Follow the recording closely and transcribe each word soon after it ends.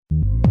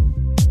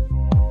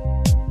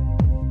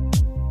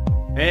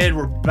And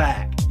we're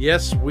back.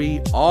 Yes, we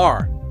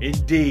are.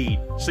 Indeed.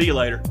 See you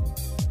later.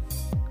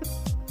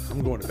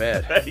 I'm going to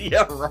bed.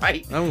 Yeah,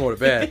 right. I'm going to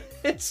bed.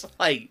 It's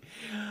like,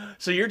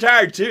 so you're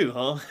tired too,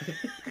 huh?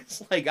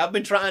 It's like I've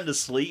been trying to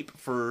sleep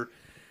for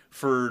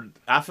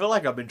I feel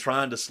like I've been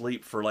trying to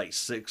sleep for like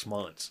 6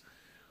 months.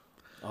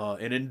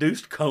 An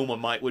induced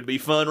coma would be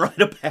fun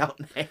right about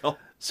now.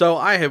 So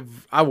I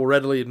will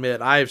readily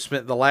admit, I have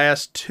spent the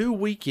last 2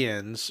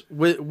 weekends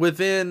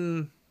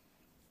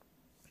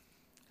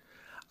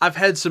I've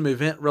had some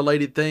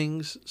event-related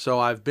things, so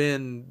I've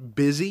been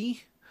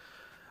busy.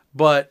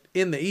 But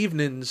in the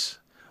evenings,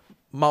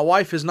 my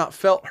wife has not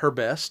felt her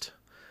best,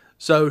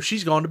 so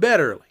she's gone to bed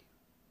early.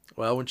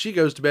 Well, when she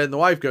goes to bed and the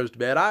wife goes to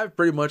bed, I've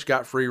pretty much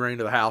got free reign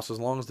of the house.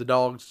 As long as the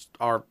dogs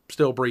are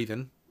still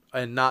breathing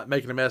and not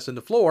making a mess in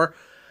the floor,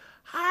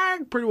 I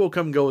pretty well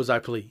come and go as I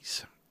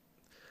please.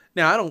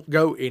 Now, I don't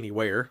go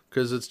anywhere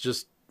because it's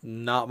just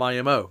not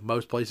my MO.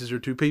 Most places are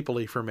too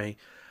people-y for me.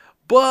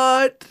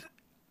 But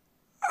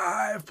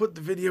I've put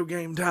the video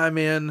game time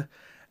in,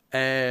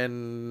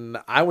 and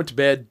I went to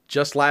bed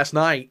just last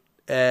night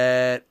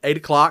at 8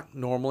 o'clock.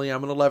 Normally,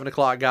 I'm an 11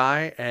 o'clock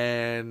guy,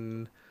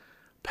 and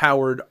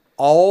powered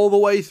all the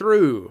way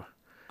through.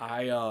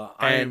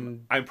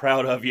 I'm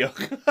proud of you.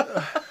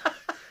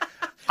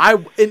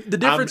 The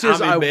difference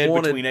is I'm in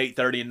bed between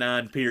 8:30 and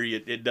 9.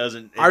 Period. It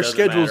doesn't. Our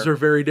schedules are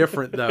very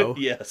different, though.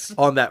 Yes,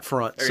 on that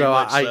front. Very So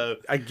much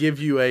I give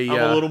you I'm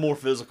a little more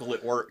physical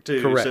at work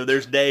too. Correct. So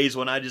there's days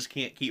when I just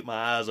can't keep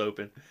my eyes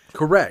open.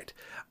 Correct.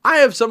 I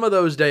have some of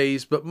those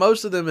days, but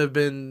most of them have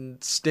been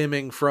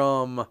stemming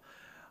from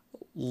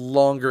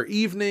longer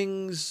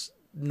evenings,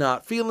 her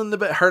not feeling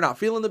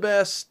the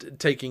best,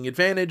 taking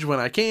advantage when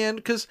I can,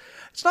 because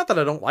it's not that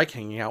I don't like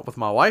hanging out with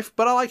my wife,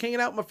 but I like hanging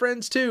out with my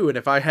friends too. And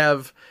if I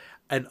have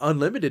not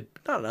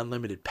an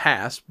unlimited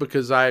pass,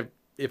 because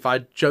if I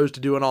chose to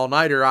do an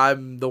all-nighter,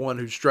 I'm the one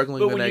who's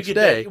struggling the next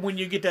day. When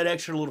you get that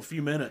extra little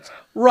few minutes.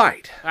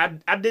 Right.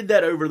 I did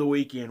that over the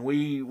weekend.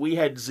 We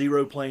had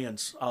 0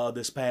 plans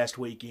this past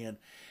weekend,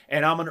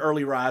 and I'm an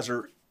early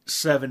riser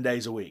 7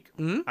 days a week.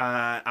 Mm-hmm.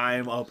 I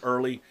am up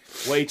early,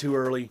 way too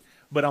early,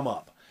 but I'm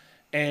up.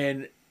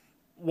 And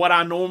what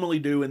I normally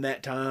do in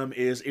that time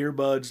is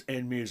earbuds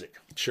and music.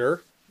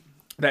 Sure.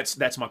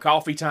 That's my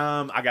coffee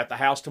time. I got the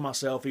house to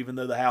myself, even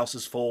though the house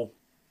is full.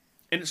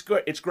 And it's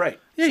good. It's great.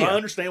 Yeah, so yeah. I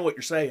understand what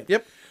you're saying.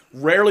 Yep.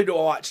 Rarely do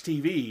I watch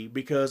TV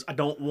because I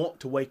don't want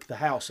to wake the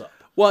house up.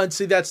 Well, and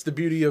see, that's the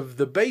beauty of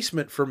the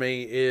basement for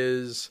me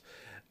is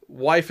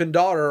wife and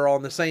daughter are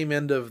on the same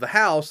end of the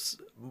house.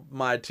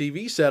 My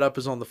TV setup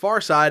is on the far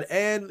side,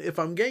 and if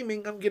I'm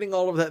gaming, I'm getting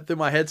all of that through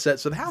my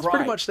headset, so the house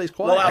pretty much stays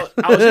quiet.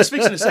 Well, I was just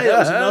fixing to say that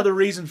was another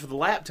reason for the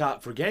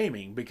laptop for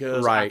gaming,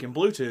 because I can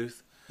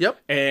Bluetooth. Yep.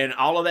 And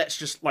all of that's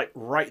just like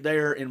right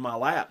there in my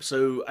lap.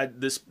 So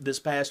this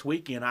past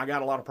weekend, I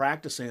got a lot of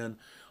practice in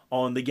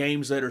on the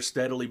games that are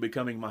steadily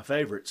becoming my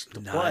favorites to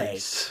play.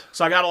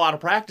 So I got a lot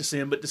of practice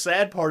in. But the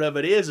sad part of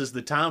it is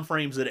the time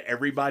frames that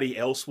everybody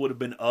else would have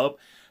been up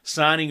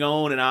signing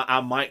on, and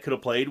I might could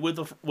have played with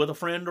a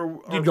friend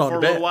or for a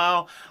little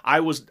while.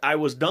 I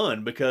was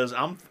done because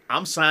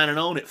I'm signing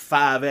on at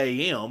 5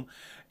 a.m.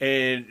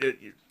 and.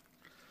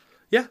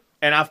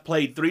 And I've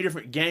played 3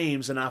 different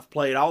games, and I've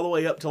played all the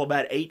way up till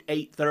about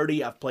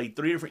 8:30. I've played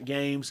 3 different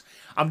games.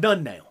 I'm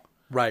done now.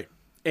 Right.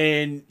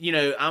 And,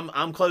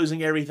 I'm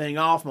closing everything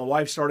off. My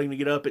wife's starting to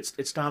get up.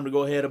 It's time to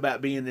go ahead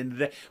about being in the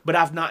day. But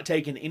I've not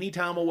taken any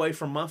time away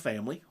from my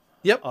family.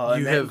 Yep.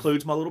 And that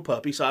includes my little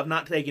puppy. So I've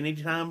not taken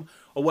any time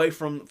away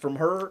from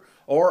her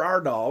or our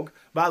dog.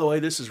 By the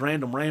way, this is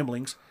Random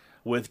Ramblings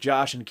with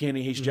Josh and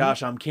Kenny. He's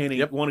Josh, I'm Kenny.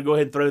 Yep. Want to go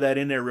ahead and throw that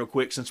in there real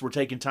quick since we're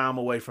taking time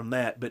away from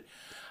that. But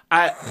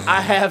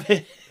I have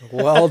it.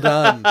 Well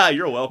done.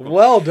 You're welcome.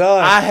 Well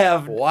done. I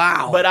have.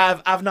 Wow. But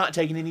I've not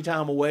taken any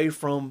time away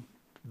from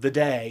the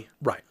day.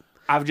 Right.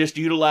 I've just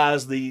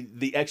utilized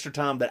the extra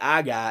time that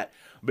I got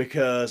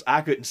because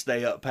I couldn't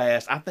stay up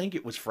past. I think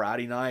it was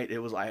Friday night. It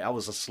was like I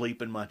was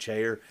asleep in my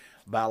chair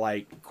by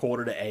like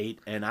 7:45,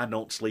 and I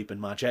don't sleep in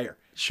my chair.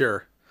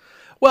 Sure.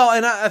 Well,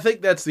 and I think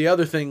that's the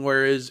other thing,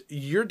 whereas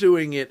you're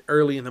doing it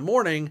early in the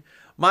morning,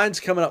 mine's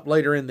coming up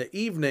later in the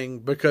evening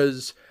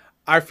because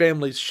our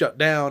family's shut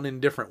down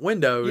in different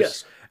windows.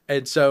 Yes.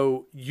 And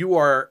so you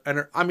are,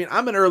 I'm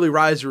an early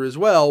riser as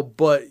well,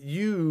 but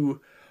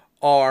you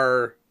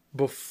are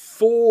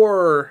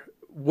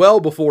well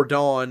before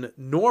dawn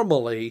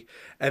normally.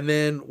 And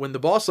then when the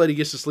boss lady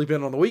gets to sleep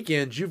in on the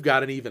weekends, you've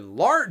got an even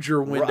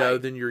larger window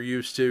than you're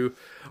used to.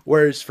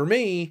 Whereas for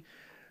me,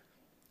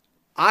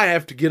 I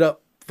have to get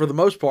up for the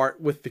most part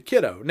with the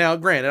kiddo. Now,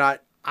 granted,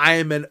 I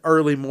am an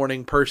early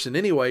morning person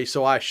anyway,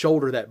 so I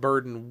shoulder that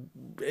burden.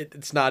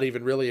 It's not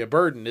even really a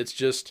burden. It's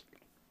just,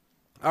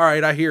 all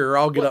right, I hear her.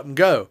 I'll get up and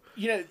go.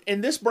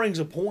 And this brings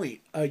a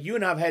point. You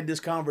and I have had this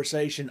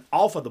conversation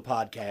off of the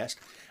podcast,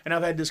 and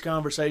I've had this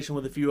conversation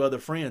with a few other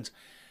friends.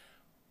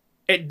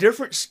 At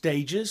different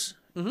stages,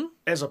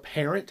 as a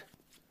parent,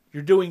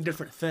 you're doing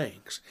different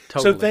things.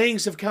 Totally. So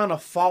things have kind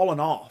of fallen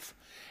off.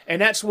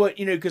 And that's what,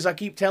 because I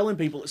keep telling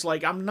people, it's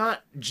like I'm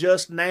not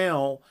just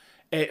now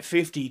at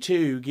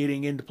 52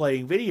 getting into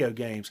playing video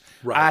games.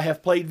 Right. I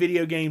have played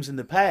video games in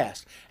the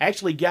past.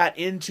 Actually got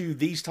into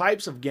these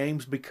types of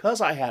games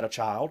because I had a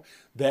child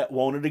that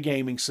wanted a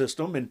gaming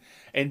system,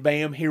 and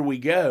bam, here we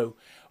go.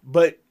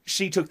 But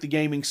she took the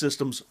gaming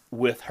systems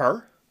with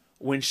her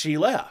when she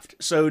left.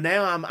 So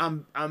now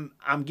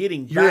I'm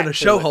getting back You're in a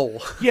show it.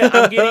 hole. Yeah,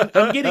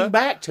 I'm getting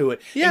back to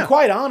it. Yeah. And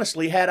quite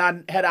honestly, had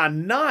I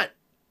not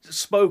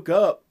spoke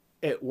up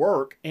at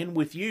work and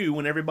with you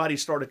when everybody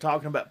started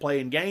talking about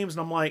playing games,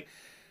 and I'm like,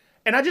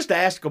 and I just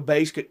asked a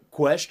basic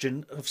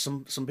question of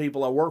some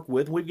people I work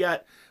with. We've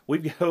got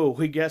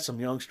some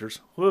youngsters.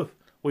 Whew.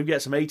 We've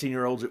got some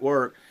 18-year-olds at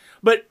work.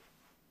 But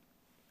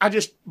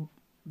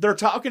they're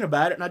talking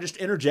about it, and I just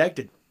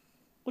interjected.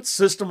 What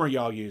system are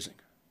y'all using?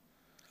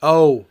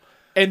 Oh.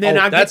 And then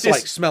I get that's this,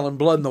 like smelling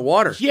blood in the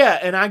water. yeah,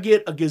 and I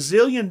get a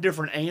gazillion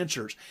different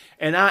answers.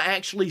 And I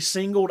actually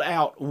singled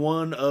out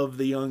one of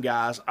the young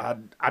guys.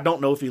 I don't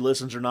know if he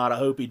listens or not. I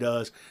hope he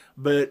does.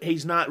 But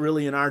he's not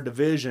really in our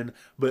division,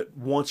 but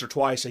once or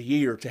twice a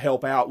year to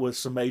help out with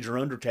some major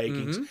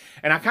undertakings. Mm-hmm.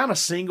 And I kind of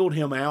singled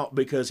him out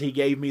because he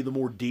gave me the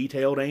more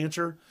detailed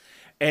answer.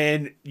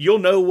 And you'll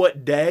know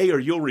what day, or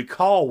you'll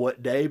recall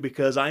what day,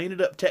 because I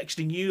ended up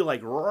texting you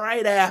like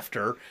right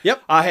after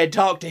Yep. I had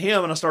talked to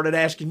him, and I started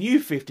asking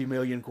you 50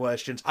 million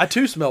questions. I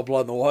too smell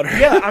blood in the water.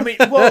 Yeah, I mean,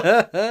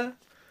 well,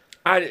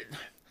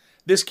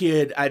 this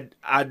kid,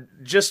 I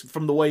just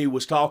from the way he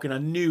was talking, I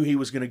knew he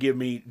was going to give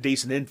me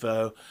decent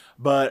info,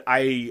 but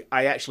I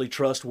actually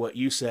trust what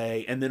you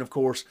say. And then, of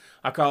course,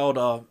 I called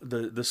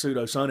the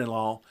pseudo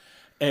son-in-law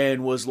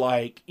and was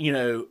like,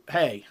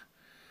 hey,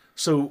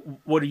 so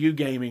what are you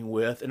gaming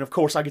with? And of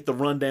course, I get the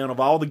rundown of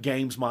all the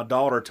games my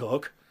daughter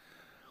took,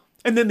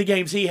 and then the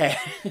games he had.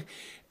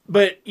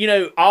 But,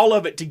 all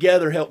of it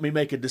together helped me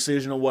make a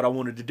decision on what I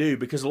wanted to do,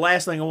 because the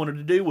last thing I wanted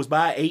to do was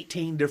buy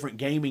 18 different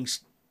gaming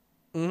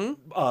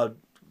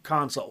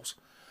consoles.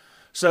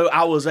 So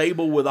I was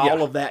able with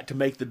all of that to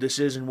make the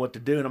decision what to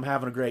do, and I'm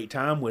having a great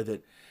time with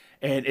it.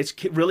 And it's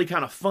really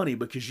kind of funny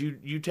because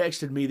you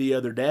texted me the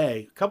other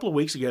day, a couple of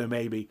weeks ago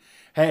maybe,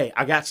 hey,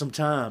 I got some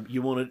time.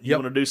 You want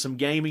to do some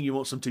gaming? You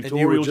want some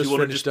tutorials? You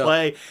want to just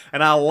play?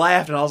 And I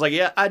laughed, and I was like,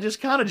 yeah, I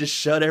just kind of just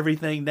shut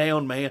everything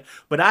down, man.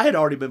 But I had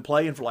already been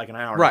playing for like an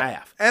hour and a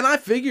half. And I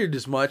figured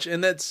as much,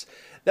 and that's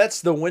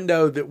the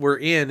window that we're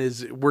in,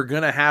 is we're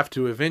going to have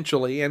to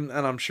eventually, and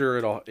I'm sure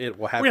it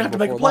will happen. We're going to have to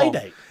make a before play long.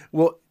 date.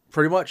 Well,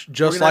 pretty much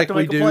just like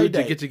we do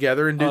to get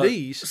together and do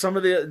these. Some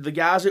of the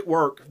guys at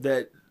work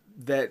that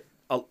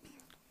I'm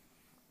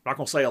not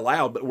going to say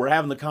aloud, but we're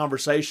having the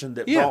conversation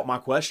that brought my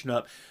question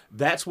up.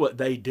 That's what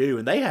they do.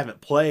 And they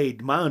haven't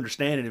played, my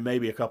understanding, in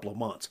maybe a couple of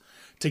months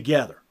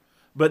together.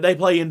 But they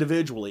play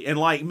individually. And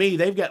like me,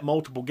 they've got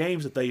multiple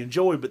games that they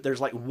enjoy, but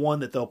there's like one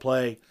that they'll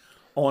play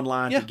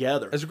online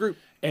together. As a group.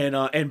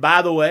 And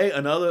by the way,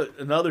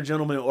 another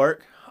gentleman at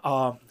work,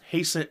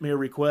 he sent me a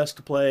request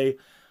to play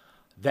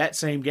that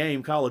same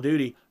game, Call of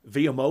Duty,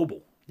 via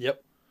mobile.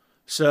 Yep.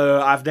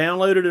 So I've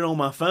downloaded it on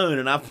my phone,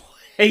 and I've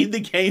played the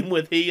game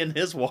with he and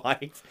his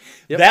wife.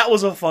 Yep. That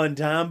was a fun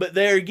time. But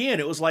there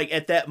again, it was like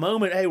at that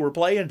moment, hey, we're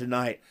playing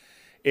tonight.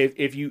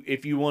 If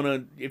you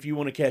want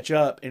to catch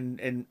up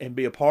and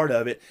be a part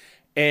of it.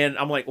 And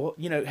I'm like, well,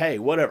 hey,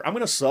 whatever. I'm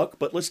gonna suck,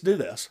 but let's do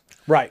this.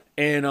 Right.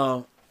 And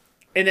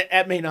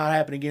that may not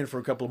happen again for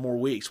a couple of more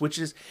weeks, which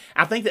is,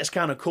 I think that's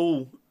kind of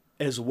cool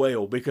as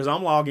well, because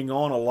I'm logging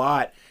on a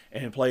lot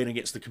and playing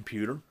against the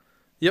computer.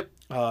 Yep.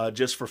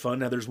 Just for fun.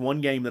 Now, there's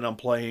one game that I'm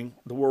playing,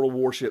 the World of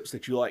Warships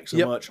that you like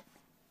so much.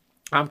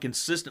 I'm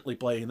consistently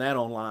playing that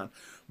online,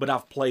 but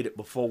I've played it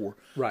before.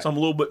 Right. So I'm a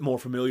little bit more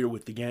familiar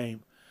with the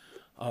game.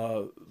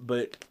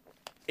 But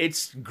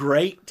it's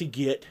great to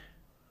get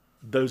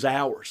those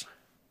hours.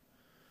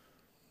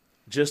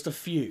 Just a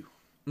few.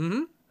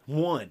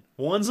 Mm-hmm.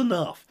 One's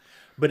enough.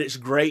 But it's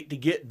great to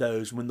get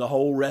those when the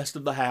whole rest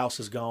of the house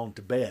has gone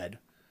to bed.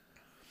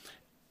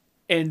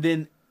 And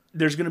then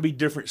there's going to be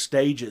different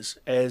stages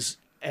as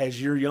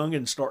your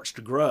youngin starts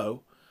to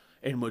grow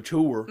and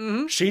mature.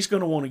 Mm-hmm. She's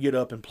going to want to get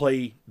up and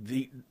play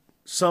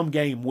some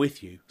game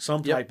with you,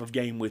 some type of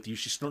game with you.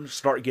 She's going to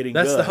start getting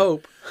That's good. the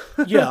hope.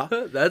 Yeah.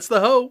 That's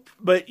the hope.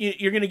 But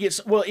you're going to get,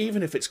 well,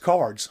 even if it's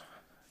cards,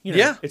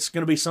 it's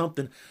going to be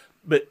something.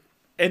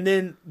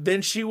 And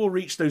then she will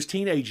reach those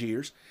teenage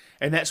years,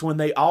 and that's when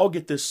they all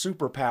get this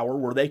superpower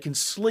where they can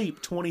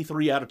sleep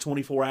 23 out of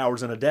 24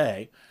 hours in a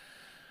day.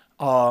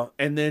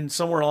 And then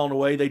somewhere along the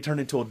way, they turn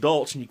into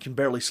adults, and you can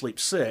barely sleep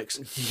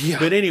 6. Yeah.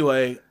 But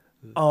anyway,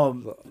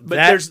 but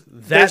there's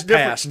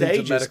different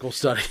stages. Medical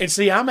study. And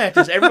see, I'm at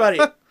this.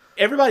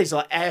 Everybody's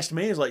like asked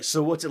me, is like,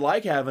 so what's it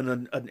like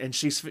having and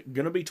she's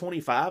going to be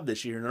 25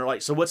 this year, and they're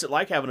like, so what's it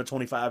like having a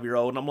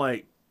 25-year-old? And I'm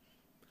like,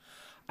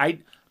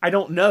 I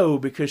don't know,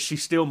 because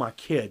she's still my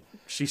kid.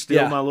 She's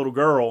still my little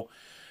girl.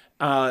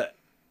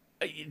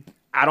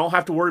 I don't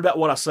have to worry about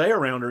what I say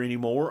around her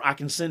anymore. I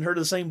can send her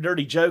the same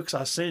dirty jokes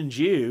I send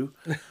you.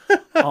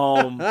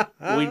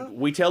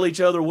 We tell each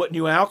other what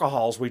new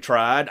alcohols we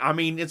tried. I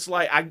mean, it's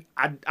like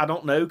I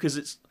don't know, because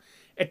it's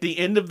at the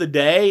end of the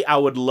day, I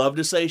would love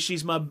to say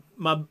she's my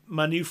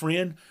new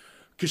friend,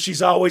 because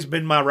she's always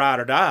been my ride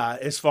or die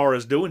as far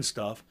as doing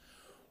stuff.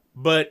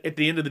 But at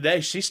the end of the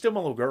day, she's still my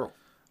little girl.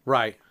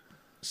 Right.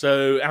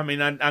 So, I mean,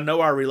 I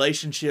know our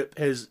relationship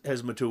has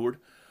matured,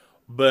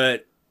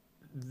 but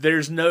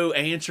there's no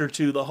answer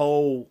to the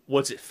whole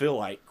what's it feel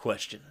like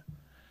question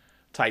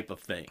type of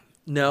thing.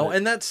 No,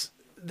 and that's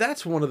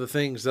one of the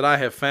things that I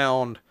have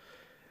found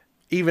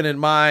even in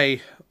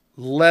my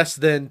less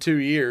than 2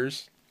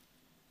 years,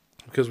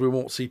 because we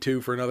won't see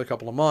 2 for another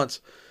couple of months,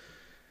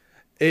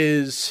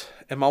 is,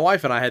 and my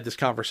wife and I had this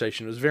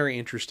conversation, it was very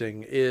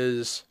interesting,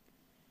 is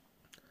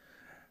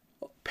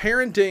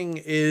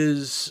parenting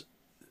is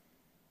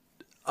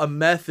a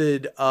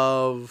method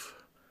of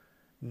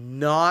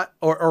not,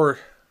 or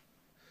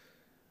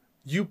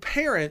you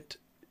parent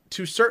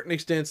to certain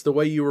extents the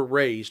way you were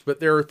raised, but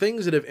there are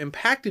things that have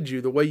impacted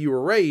you the way you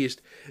were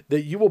raised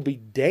that you will be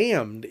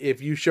damned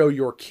if you show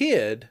your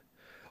kid,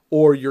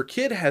 or your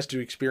kid has to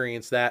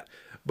experience that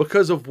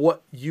because of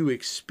what you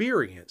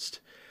experienced.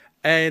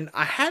 And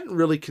I hadn't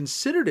really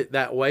considered it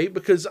that way,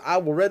 because I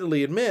will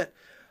readily admit,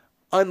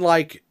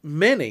 unlike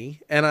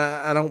many, and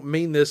I don't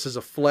mean this as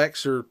a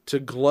flex or to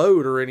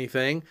gloat or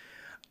anything,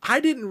 I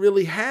didn't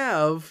really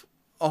have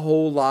a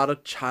whole lot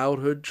of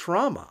childhood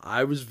trauma.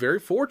 I was very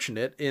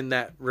fortunate in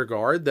that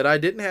regard that I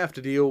didn't have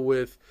to deal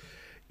with,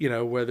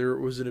 whether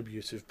it was an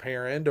abusive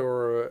parent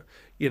or,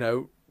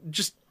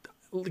 just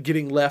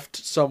getting left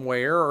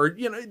somewhere or,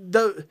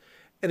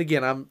 and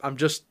again, I'm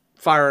just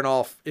firing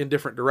off in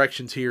different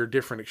directions here,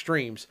 different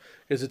extremes,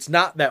 because it's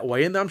not that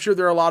way. And I'm sure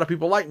there are a lot of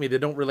people like me that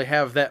don't really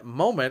have that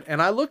moment.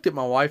 And I looked at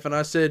my wife and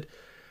I said,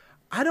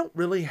 I don't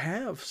really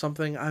have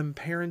something I'm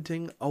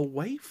parenting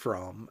away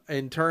from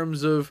in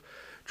terms of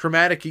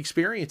traumatic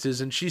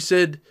experiences. And she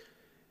said,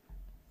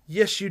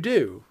 yes, you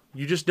do.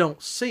 You just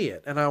don't see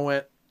it. And I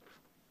went,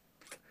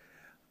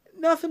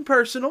 nothing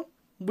personal.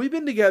 We've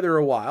been together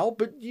a while,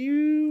 but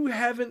you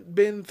haven't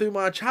been through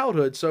my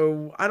childhood.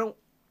 So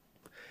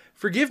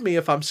forgive me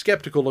if I'm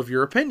skeptical of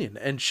your opinion.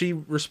 And she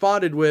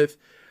responded with,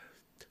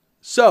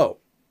 so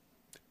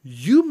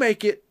you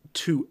make it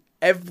to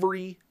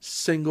every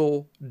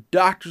single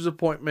doctor's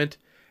appointment,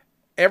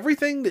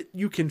 everything that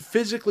you can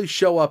physically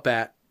show up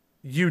at,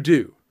 you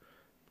do.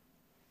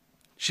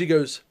 She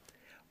goes,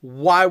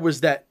 why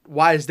is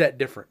that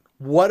different?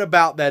 What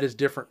about that is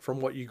different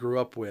from what you grew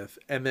up with?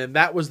 And then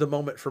that was the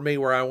moment for me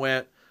where I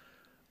went,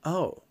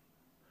 oh.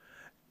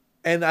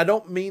 And I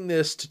don't mean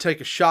this to take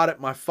a shot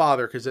at my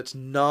father, because it's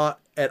not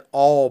at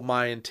all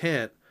my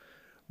intent,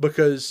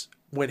 because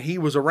when he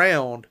was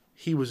around,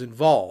 he was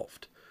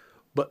involved.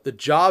 But the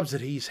jobs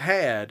that he's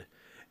had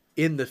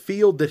in the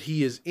field that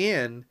he is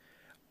in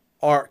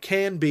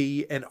can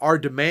be and are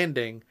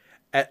demanding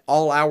at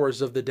all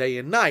hours of the day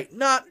and night.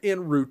 Not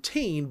in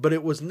routine, but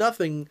it was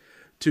nothing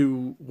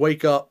to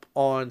wake up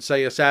on,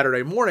 say, a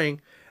Saturday morning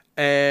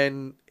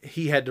and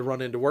he had to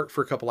run into work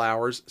for a couple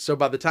hours. So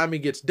by the time he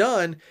gets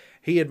done,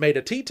 he had made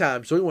a tea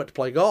time, so he went to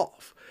play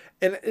golf.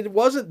 And it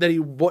wasn't that he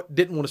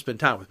didn't want to spend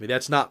time with me.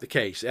 That's not the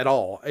case at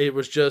all. It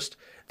was just,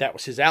 that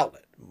was his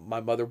outlet.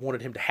 My mother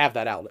wanted him to have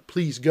that outlet.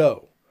 Please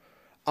go.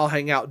 I'll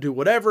hang out, do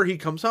whatever. He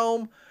comes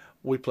home.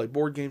 We play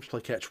board games,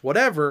 play catch,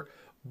 whatever.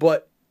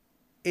 But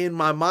in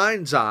my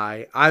mind's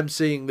eye, I'm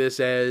seeing this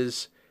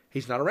as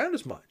he's not around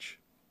as much.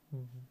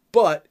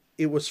 But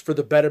it was for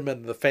the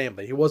betterment of the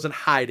family. He wasn't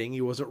hiding.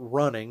 He wasn't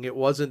running. It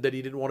wasn't that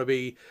he didn't want to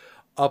be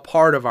a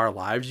part of our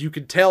lives. You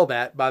could tell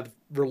that by the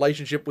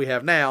relationship we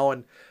have now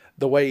and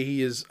the way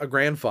he is a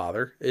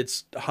grandfather.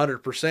 It's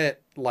 100%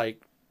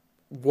 like,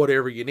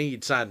 whatever you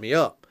need, sign me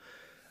up.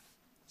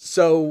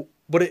 So,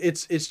 but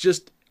it's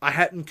just, I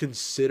hadn't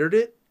considered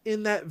it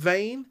in that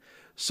vein.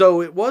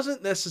 So it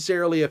wasn't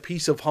necessarily a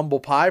piece of humble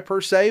pie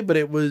per se, but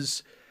it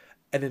was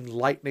an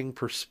enlightening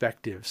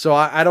perspective. So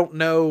I don't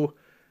know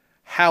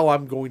how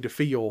I'm going to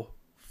feel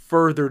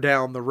further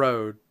down the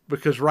road,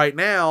 because right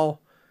now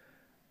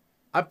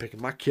I'm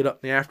picking my kid up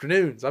in the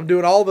afternoons. I'm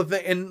doing all the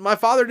things, and my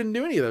father didn't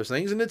do any of those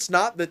things. And it's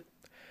not that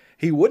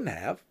he wouldn't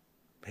have,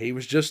 he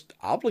was just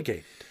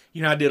obligated.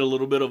 I did a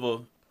little bit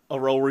of a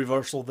role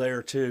reversal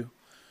there too.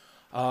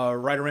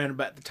 Right around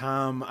about the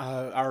time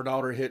our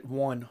daughter hit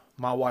 1,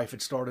 my wife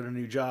had started a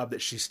new job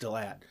that she's still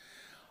at.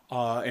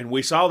 And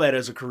we saw that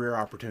as a career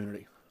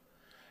opportunity.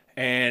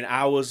 And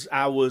I was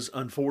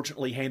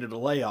unfortunately handed a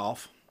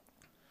layoff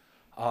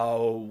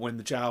when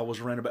the child was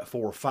around about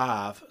 4 or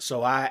 5.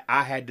 So I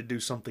had to do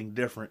something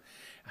different.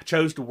 I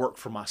chose to work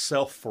for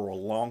myself for a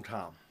long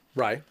time.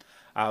 Right.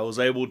 I was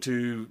able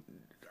to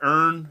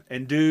earn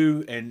and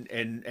do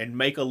and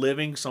make a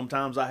living.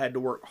 Sometimes I had to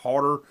work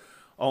harder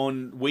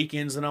on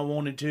weekends than I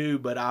wanted to,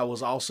 but I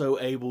was also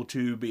able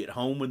to be at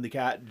home when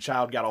the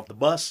child got off the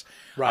bus.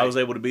 Right. I was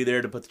able to be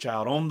there to put the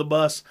child on the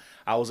bus.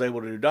 I was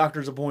able to do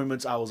doctor's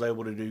appointments. I was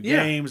able to do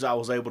games. I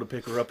was able to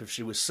pick her up if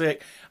she was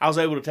sick. I was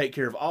able to take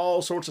care of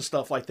all sorts of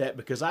stuff like that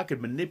because I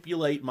could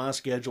manipulate my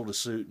schedule to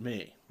suit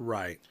me.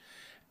 Right.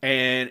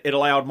 And it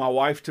allowed my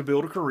wife to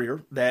build a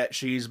career that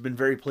she's been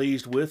very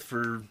pleased with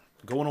for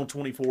going on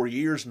 24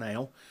 years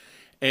now.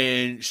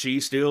 And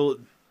she's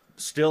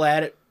still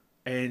at it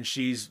and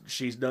she's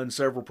done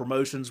several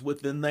promotions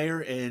within there,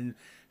 and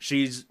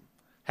she's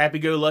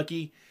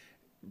happy-go-lucky,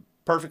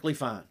 perfectly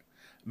fine.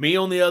 Me,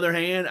 on the other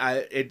hand,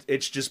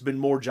 it's just been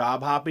more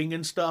job hopping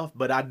and stuff,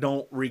 but I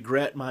don't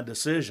regret my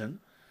decision.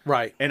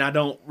 Right. And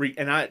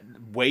I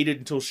waited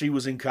until she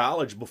was in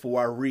college before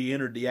I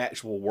re-entered the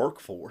actual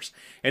workforce.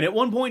 And at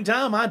one point in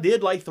time, I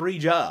did like 3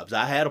 jobs.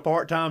 I had a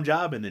part-time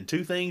job and then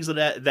 2 things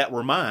that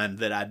were mine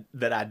that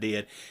I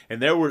did.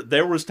 And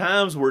there was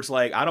times where it's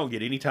like, I don't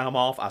get any time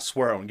off. I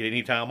swear I don't get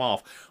any time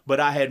off. But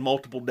I had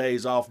multiple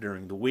days off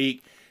during the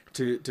week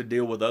to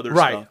deal with other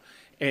stuff.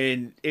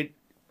 And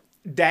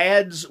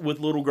dads with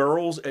little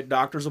girls at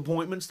doctor's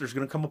appointments, there's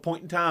going to come a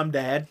point in time,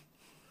 Dad,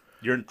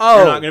 you're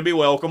not going to be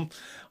welcome.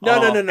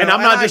 No. And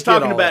I'm not just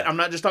talking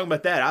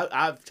about that.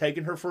 I've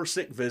taken her for a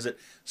sick visit.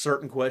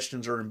 Certain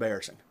questions are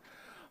embarrassing,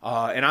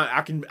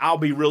 and I'll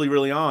be really,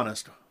 really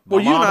honest.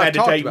 My mom had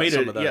to take me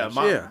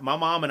to my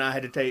mom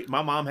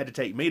had to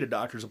take me to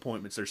doctor's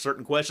appointments. There's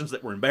certain questions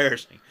that were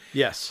embarrassing.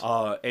 Yes,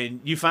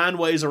 and you find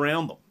ways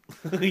around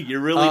them. You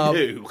really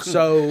do.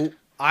 So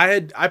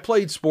I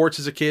played sports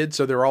as a kid,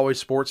 so there were always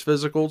sports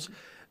physicals.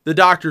 The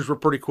doctors were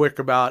pretty quick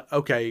about,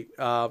 okay,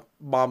 Mom,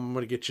 I'm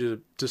going to get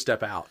you to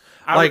step out.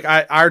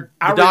 The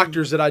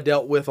doctors that I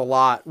dealt with a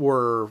lot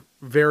were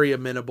very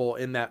amenable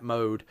in that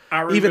mode,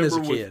 even as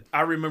a kid.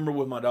 I remember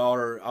with my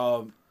daughter,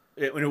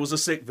 when it was a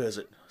sick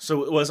visit,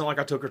 so it wasn't like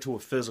I took her to a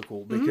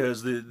physical,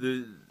 because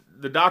the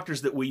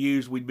doctors that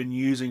we'd been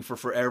using for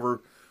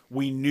forever,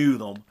 we knew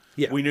them.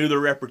 Yeah. We knew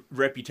their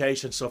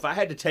reputation. So if I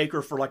had to take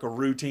her for like a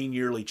routine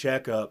yearly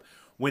checkup,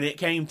 when it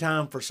came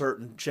time for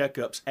certain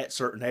checkups at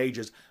certain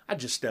ages, I'd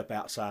just step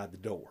outside the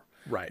door.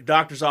 Right. The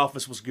doctor's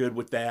office was good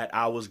with that.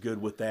 I was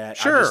good with that.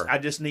 Sure. I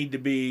just need to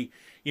be,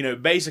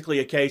 basically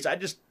a case. I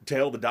just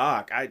tell the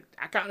doc, I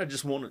kind of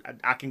just want to,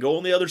 I can go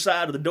on the other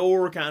side of the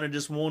door, kind of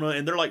just want to,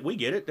 and they're like, we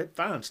get it. That's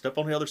fine. Step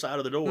on the other side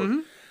of the door.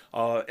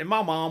 Mm-hmm. And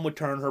my mom would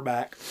turn her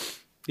back.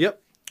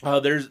 Yep.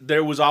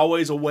 There was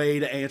always a way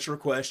to answer a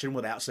question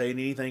without saying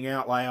anything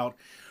out loud.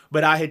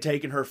 But I had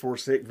taken her for a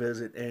sick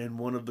visit, and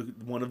one of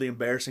the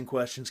embarrassing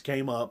questions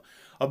came up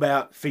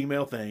about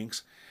female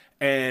things,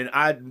 and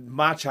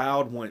my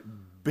child went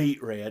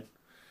beet red,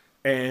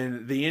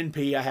 and the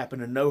NP, I happen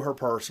to know her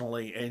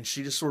personally, and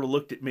she just sort of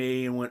looked at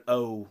me and went,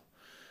 "Oh,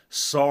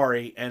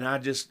 sorry," and I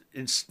just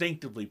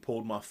instinctively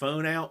pulled my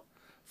phone out,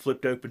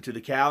 flipped open to the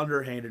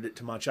calendar, handed it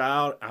to my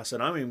child. I said,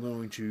 "I'm even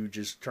going to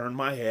just turn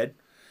my head.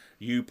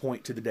 You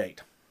point to the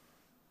date.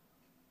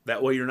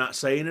 That way, you're not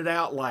saying it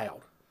out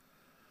loud."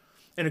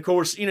 And of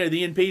course,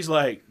 the NP's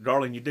like,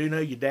 "Darling, you do know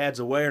your dad's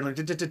aware." And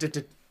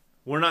like,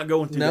 we're not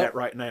going through that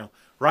right now.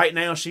 Right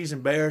now, she's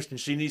embarrassed and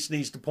she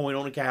needs to point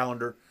on a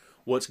calendar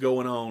what's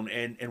going on,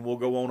 and we'll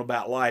go on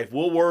about life.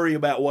 We'll worry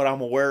about what I'm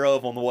aware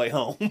of on the way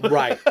home.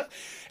 Right.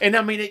 And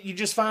I mean, you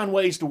just find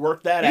ways to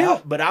work that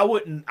out. But I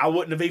wouldn't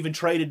have even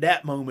traded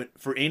that moment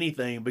for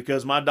anything,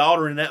 because my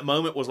daughter in that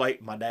moment was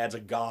like, my dad's a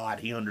god.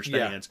 He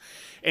understands.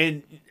 Yeah.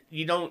 And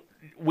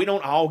we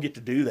don't all get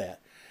to do that.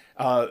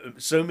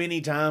 So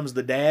many times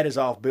the dad is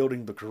off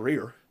building the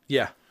career.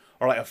 Yeah.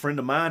 Or like a friend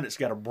of mine that's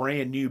got a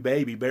brand new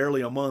baby,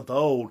 barely a month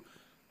old.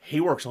 He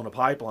works on a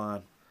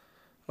pipeline.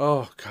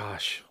 Oh,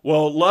 gosh.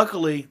 Well,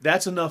 luckily,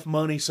 that's enough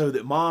money so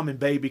that mom and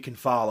baby can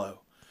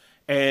follow.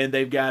 And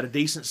they've got a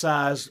decent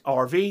sized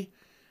RV,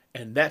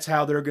 and that's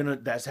how they're gonna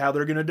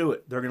do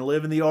it. They're gonna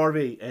live in the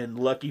RV. And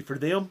lucky for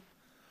them,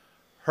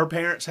 her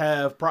parents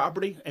have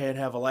property and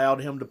have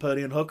allowed him to put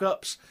in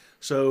hookups.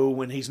 So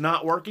when he's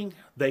not working,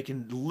 they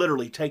can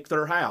literally take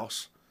their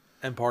house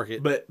and park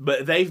it. But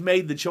they've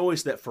made the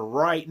choice that for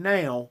right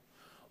now,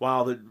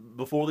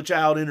 before the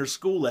child enters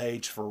school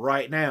age, for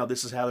right now,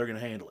 this is how they're going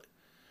to handle it.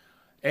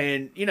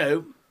 And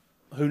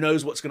who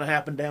knows what's going to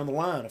happen down the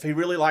line? If he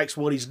really likes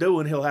what he's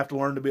doing, he'll have to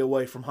learn to be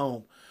away from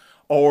home,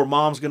 or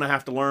mom's going to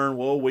have to learn,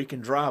 well, we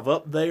can drive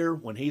up there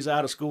when he's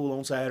out of school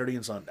on Saturday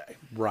and Sunday.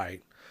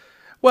 Right.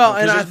 Well,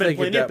 and there's been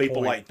plenty of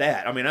people like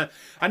that. I mean,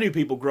 I knew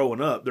people growing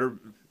up. Their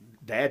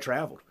dad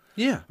traveled.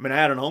 Yeah. I mean, I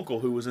had an uncle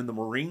who was in the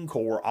Marine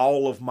Corps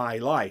all of my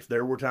life.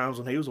 There were times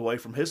when he was away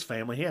from his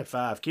family. He had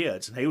 5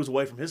 kids, and he was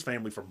away from his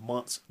family for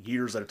months,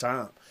 years at a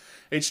time.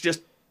 It's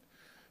just,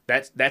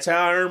 that's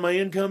how I earn my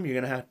income. You're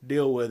going to have to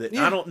deal with it.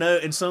 Yeah. I don't know.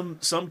 And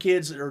some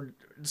kids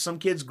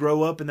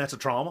grow up and that's a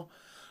trauma.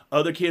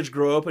 Other kids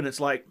grow up and it's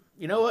like,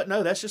 you know what?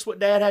 No, that's just what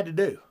dad had to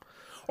do.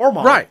 Or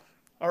mom. Right.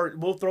 Or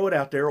we'll throw it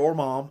out there. Or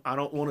mom. I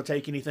don't want to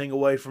take anything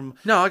away from.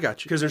 No, I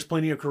got you. Because there's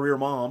plenty of career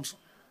moms.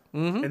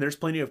 Mm-hmm. And there's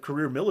plenty of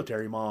career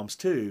military moms,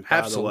 too.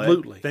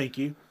 Absolutely. Thank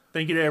you.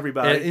 Thank you to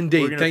everybody.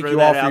 Indeed. Thank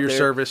you all for your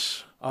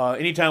service.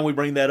 Anytime we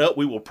bring that up,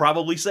 we will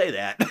probably say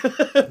that.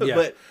 Yeah.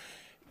 But,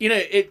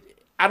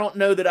 I don't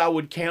know that I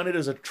would count it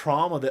as a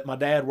trauma that my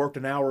dad worked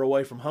an hour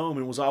away from home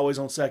and was always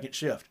on second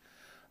shift.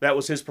 That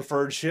was his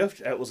preferred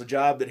shift. That was a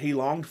job that he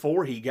longed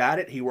for. He got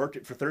it. He worked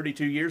it for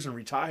 32 years and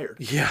retired.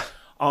 Yeah.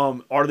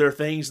 Are there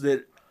things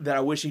that I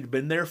wish he'd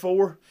been there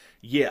for?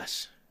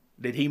 Yes.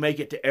 Did he make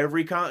it to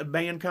every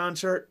band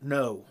concert?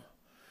 No.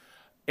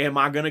 Am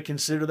I going to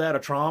consider that a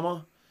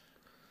trauma?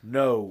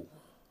 No.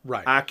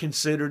 Right. I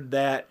considered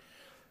that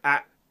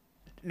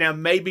Now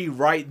maybe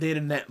right then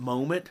in that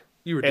moment,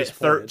 You were at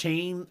disappointed.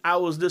 13, I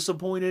was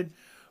disappointed.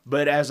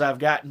 But as I've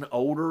gotten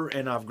older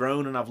and I've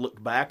grown and I've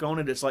looked back on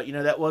it, it's like,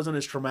 that wasn't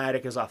as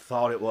traumatic as I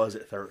thought it was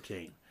at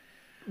 13.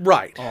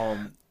 Right.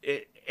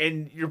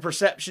 And your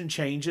perception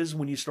changes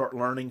when you start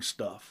learning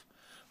stuff.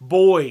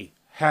 Boy,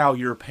 how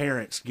your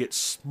parents get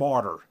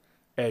smarter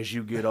as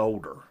you get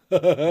older.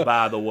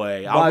 By the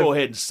way, I'll go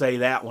ahead and say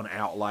that one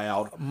out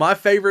loud. My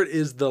favorite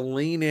is the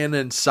lean in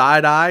and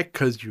side eye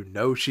because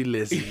she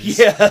listens.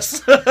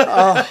 Yes.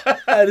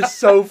 That is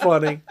so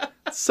funny.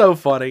 So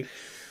funny.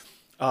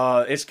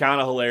 It's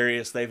kind of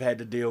hilarious. They've had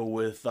to deal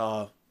with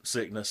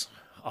sickness,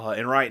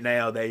 and right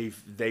now they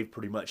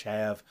pretty much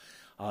have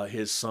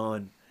his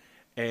son,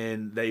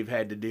 and they've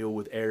had to deal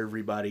with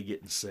everybody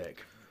getting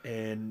sick.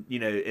 And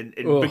and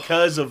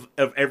because of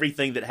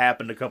everything that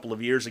happened a couple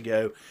of years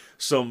ago,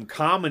 some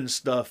common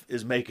stuff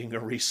is making a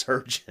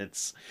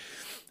resurgence.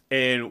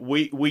 And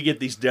we get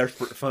these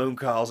desperate phone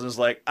calls, and it's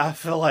like, I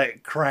feel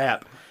like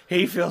crap.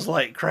 He feels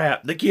like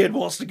crap. The kid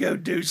wants to go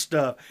do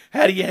stuff.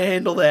 How do you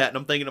handle that? And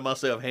I'm thinking to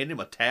myself, hand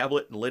him a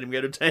tablet and let him go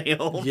to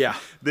town. Yeah.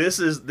 This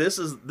is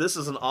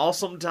an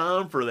awesome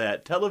time for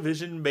that.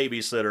 Television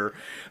babysitter.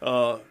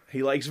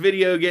 He likes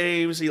video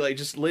games.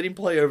 Just let him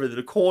play over to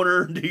the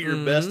corner. Do your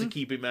best to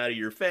keep him out of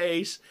your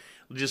face.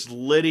 Just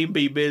let him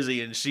be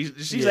busy. And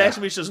she's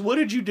asking me, she says, what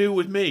did you do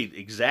with me?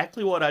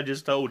 Exactly what I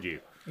just told you.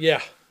 Yeah.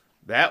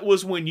 That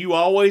was when you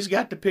always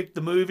got to pick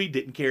the movie.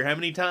 Didn't care how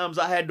many times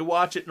I had to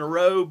watch it in a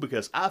row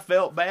because I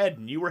felt bad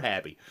and you were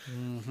happy.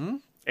 Mm-hmm.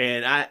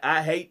 And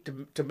I hate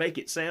to make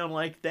it sound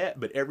like that,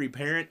 but every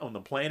parent on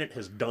the planet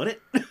has done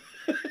it.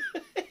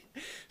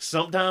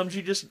 Sometimes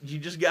you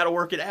just got to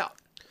work it out.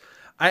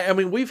 I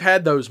mean, we've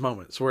had those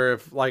moments where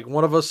if like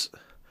one of us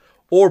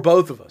or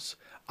both of us,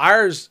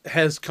 ours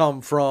has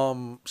come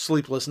from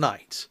sleepless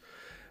nights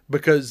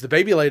because the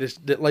baby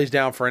that lays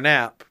down for a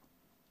nap.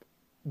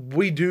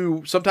 We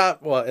do sometimes,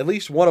 well, at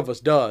least one of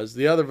us does.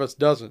 The other of us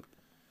doesn't.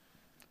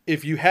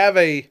 If you have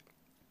a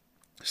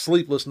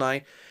sleepless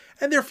night,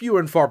 and they're few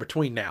and far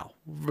between now,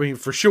 I mean,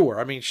 for sure.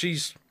 I mean,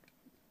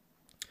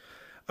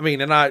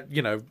 and I,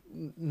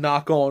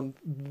 knock on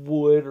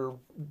wood or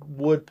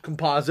wood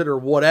composite or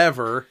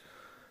whatever.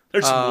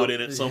 There's some wood in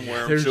it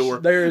somewhere, I'm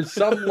sure. There is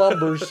some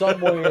lumber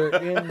somewhere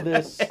in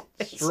this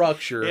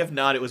structure. If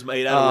not, it was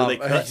made out of where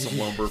they cut some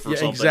lumber for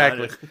something.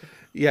 Exactly.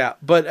 Yeah,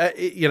 but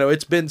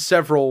it's been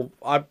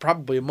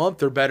probably a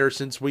month or better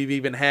since we've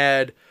even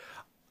had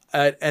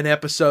an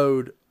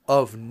episode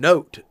of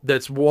note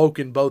that's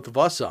woken both of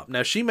us up.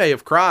 Now, she may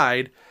have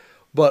cried,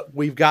 but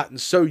we've gotten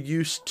so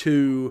used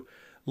to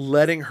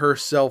letting her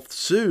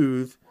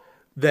self-soothe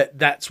that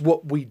that's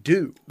what we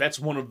do. That's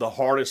one of the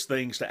hardest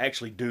things to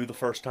actually do the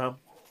first time.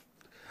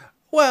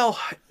 Well,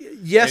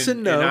 yes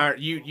and no.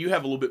 And you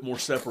have a little bit more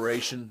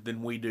separation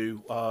than we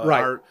do.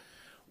 Right.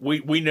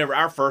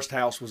 Our first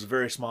house was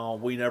very small.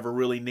 We never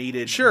really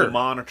needed the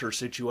monitor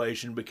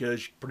situation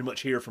because you pretty much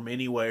hear from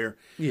anywhere.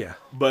 Yeah.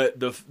 But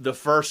the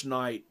first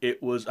night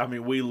it was,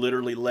 we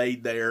literally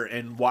laid there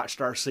and watched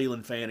our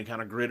ceiling fan and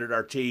kind of gritted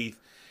our teeth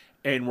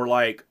and we're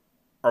like,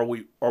 are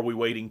we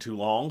waiting too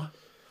long?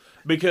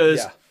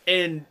 Because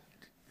and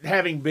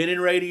having been in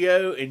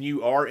radio and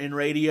you are in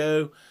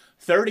radio,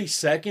 30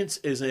 seconds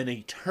is an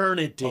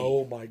eternity.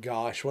 Oh my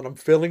gosh. When I'm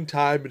filling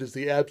time, it is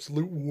the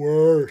absolute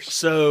worst.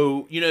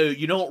 So,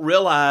 you don't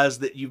realize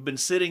that you've been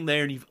sitting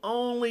there and you've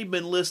only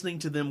been listening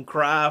to them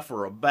cry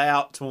for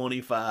about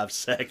 25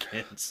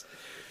 seconds.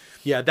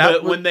 Yeah,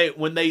 but when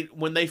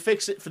they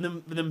fix it for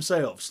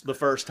themselves the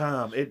first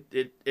time,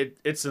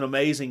 it's an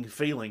amazing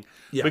feeling.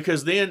 Yeah.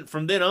 Because then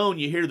from then on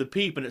you hear the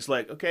peep and it's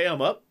like, okay,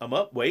 I'm up.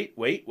 Wait.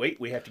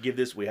 We have to give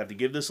this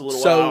a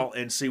little while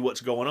and see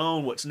what's going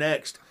on, what's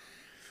next.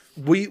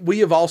 We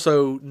have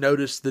also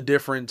noticed the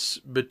difference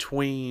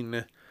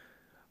between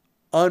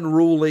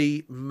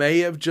Unruly may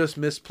have just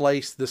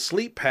misplaced the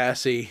sleep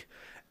passy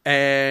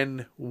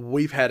and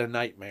we've had a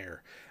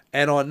nightmare.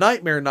 And on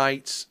nightmare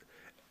nights,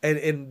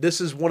 and this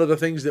is one of the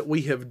things that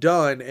we have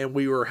done and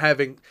we were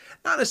having,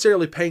 not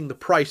necessarily paying the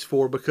price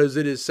for because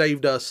it has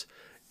saved us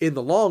in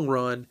the long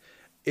run,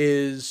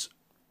 is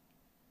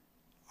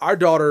our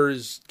daughter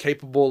is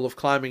capable of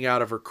climbing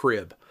out of her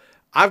crib.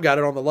 I've got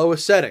it on the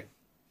lowest setting.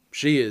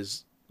 She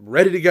is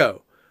ready to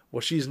go.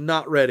 Well, she's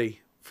not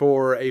ready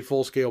for a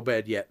full-scale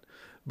bed yet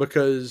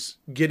because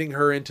getting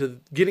her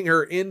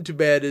into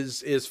bed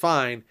is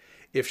fine.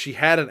 If she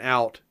had an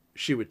out,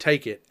 she would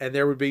take it, and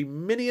there would be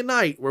many a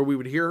night where we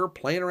would hear her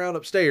playing around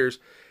upstairs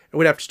and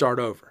we'd have to start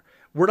over.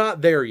 We're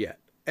not there yet.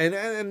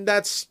 And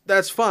that's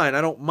fine.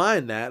 I don't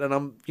mind that.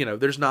 And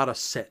there's not a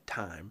set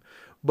time.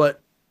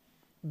 But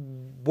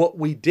what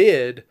we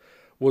did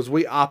was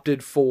we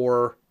opted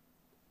for,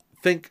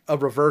 think a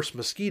reverse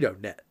mosquito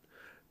net.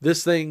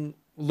 This thing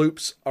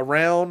loops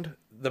around.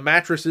 The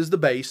mattress is the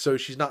base, so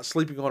she's not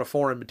sleeping on a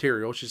foreign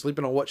material. She's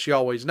sleeping on what she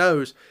always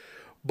knows,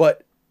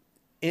 but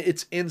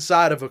it's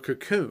inside of a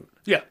cocoon.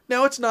 Yeah.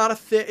 Now, it's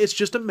not it's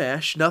just a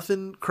mesh,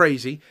 nothing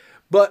crazy,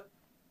 but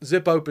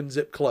zip open,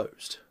 zip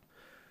closed.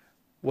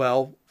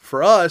 Well,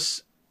 for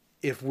us,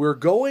 if we're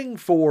going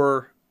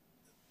for,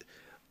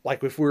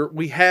 like if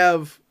we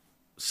have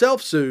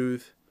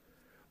self-soothe,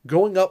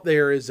 going up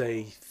there is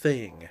a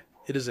thing.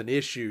 It is an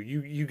issue.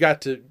 You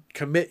got to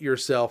commit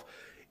yourself.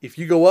 If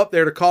you go up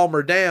there to calm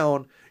her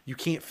down, you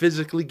can't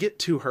physically get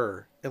to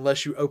her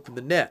unless you open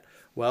the net.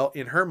 Well,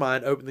 in her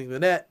mind, opening the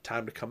net,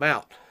 time to come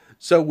out.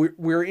 So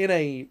we're in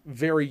a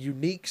very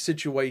unique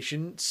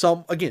situation.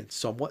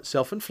 Somewhat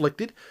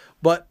self-inflicted,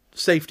 but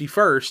safety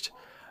first.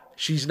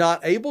 She's not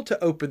able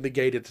to open the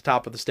gate at the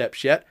top of the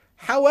steps yet.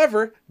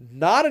 However,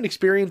 not an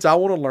experience I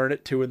want to learn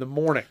at 2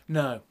 a.m.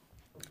 No.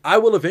 I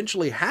will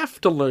eventually have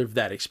to live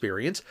that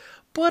experience,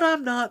 but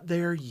I'm not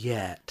there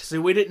yet. See,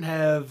 we didn't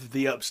have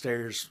the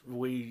upstairs.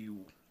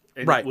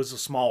 It was a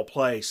small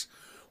place.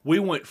 We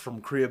went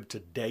from crib to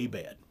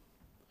daybed.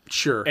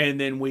 Sure. And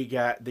then we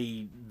got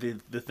the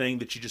thing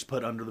that you just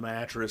put under the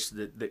mattress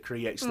that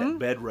creates that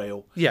bed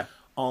rail. Yeah.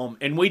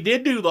 And we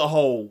did do the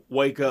whole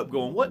wake up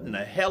going, what in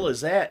the hell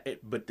is that?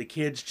 But the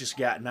kids just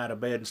gotten out of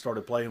bed and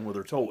started playing with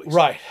their toys.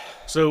 Right.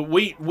 So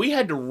we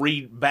had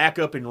to back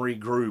up and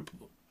regroup.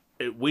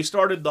 We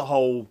started the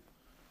whole,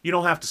 you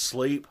don't have to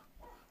sleep,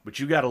 but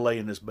you got to lay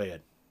in this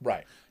bed.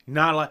 Right.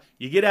 Not like,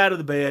 you get out of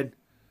the bed,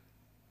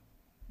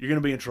 you're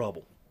going to be in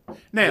trouble.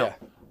 Now, Yeah.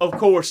 Of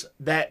course,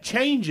 that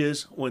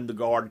changes when the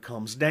guard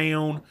comes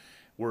down.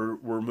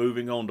 We're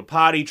moving on to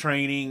potty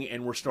training,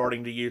 and we're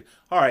starting to use,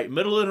 all right,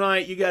 middle of the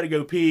night, you got to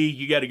go pee,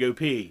 you got to go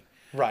pee.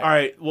 Right. All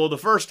right, well, the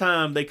first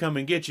time they come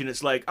and get you, and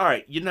it's like, all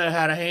right, you know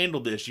how to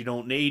handle this. You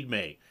don't need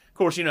me. Of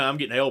course, I'm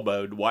getting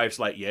elbowed. The wife's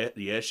like,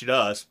 yeah, she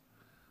does.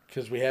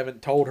 Because we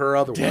haven't told her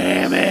otherwise.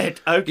 Damn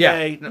it.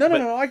 Okay. Yeah.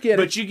 No, I get it.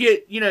 But you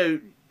get,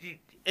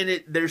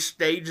 and there's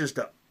stages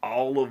to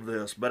all of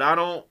this, but I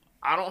don't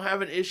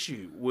have an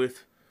issue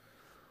with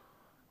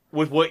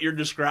what you're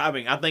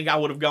describing. I think I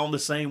would have gone the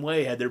same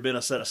way had there been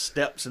a set of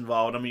steps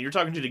involved. I mean, you're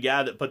talking to the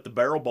guy that put the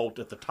barrel bolt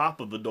at the top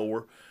of the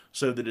door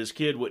so that his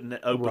kid wouldn't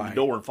open the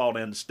door and fall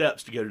down the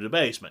steps to go to the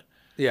basement.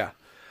 Yeah.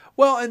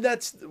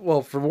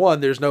 Well, for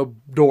one, there's no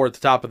door at the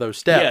top of those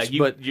steps. Yeah,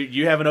 but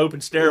you have an open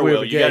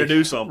stairwell. You got to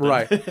do something.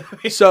 Right.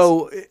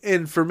 So,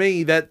 and for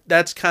me,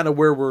 that's kind of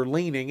where we're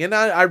leaning. And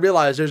I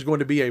realize there's going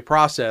to be a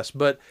process,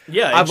 but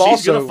yeah, and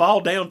she's going to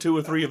fall down 2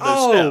 or 3 of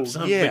those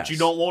steps. Yes. But you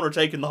don't want her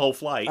taking the whole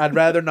flight. I'd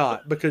rather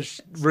not,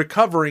 because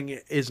recovering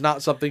is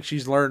not something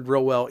she's learned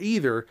real well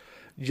either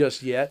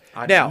just yet.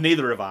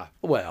 Neither have I.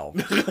 Well.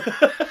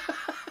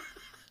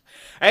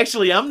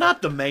 Actually, I'm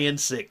not the man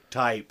sick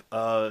type,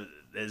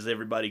 as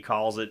everybody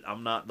calls it.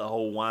 I'm not the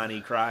whole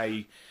whiny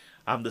cry.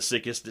 I'm the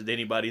sickest that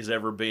anybody's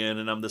ever been,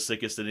 and I'm the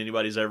sickest that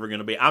anybody's ever going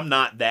to be. I'm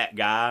not that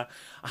guy.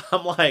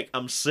 I'm like,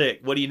 I'm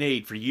sick. What do you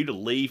need? For you to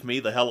leave me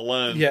the hell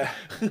alone? Yeah.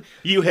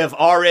 You have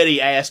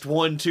already asked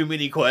one too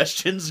many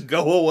questions.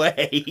 Go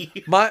away.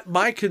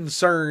 My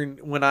concern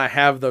when I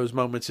have those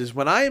moments is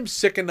when I am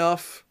sick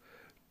enough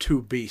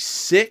to be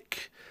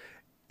sick.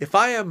 If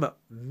I am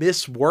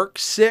miss work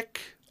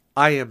sick,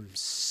 I am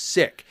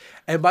sick.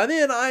 And by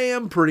then, I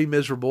am pretty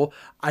miserable.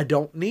 I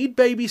don't need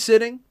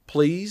babysitting.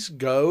 Please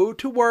go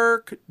to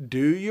work.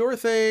 Do your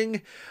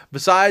thing.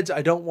 Besides,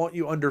 I don't want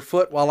you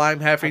underfoot while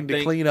I'm having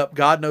to clean up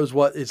God knows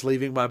what is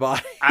leaving my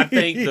body. I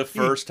think the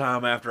first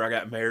time after I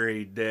got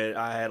married that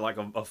I had like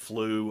a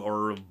flu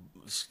or a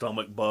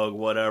stomach bug,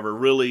 whatever,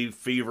 really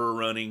fever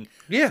running,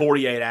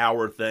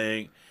 48-hour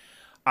thing,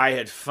 I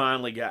had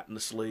finally gotten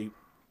to sleep.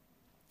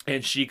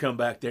 And she come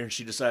back there and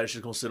she decided she's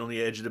going to sit on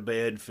the edge of the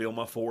bed and feel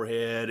my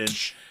forehead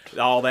and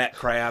all that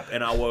crap.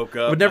 And I woke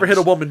up. Would never hit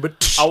a woman,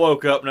 but I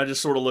woke up and I just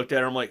sort of looked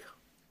at her. I'm like,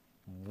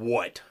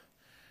 what?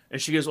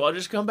 And she goes, well, I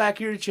just come back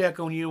here to check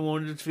on you. I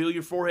wanted to feel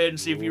your forehead and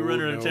see if you're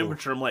running a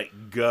temperature. I'm like,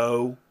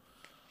 go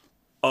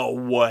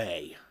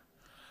away.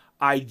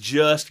 I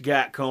just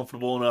got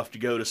comfortable enough to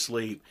go to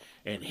sleep.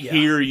 And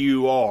here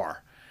you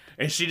are.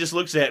 And she just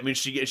looks at me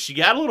and she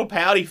got a little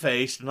pouty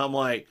faced. And I'm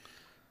like,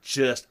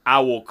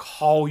 I will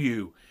call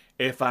you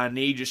if I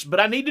need you. But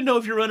I need to know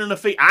if you're running a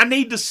fever. I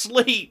need to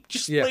sleep.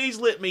 Please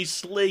let me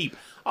sleep.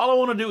 All I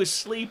want to do is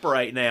sleep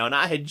right now. And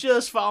I had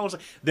just fallen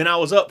asleep. Then I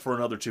was up for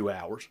another 2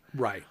 hours.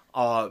 Right.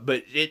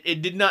 But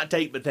it did not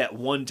take but that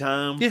one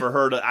time for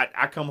her to...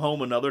 I come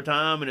home another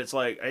time, and it's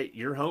like, hey,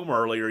 you're home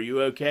early. Are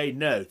you okay?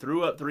 No.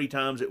 Threw up 3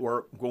 times at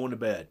work. I'm going to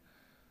bed.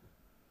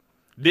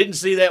 Didn't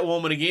see that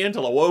woman again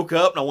until I woke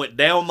up and I went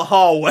down the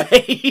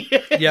hallway.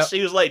 Yep.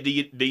 She was like, do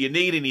you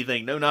need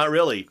anything? No, not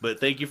really. But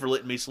thank you for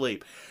letting me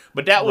sleep.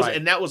 But that was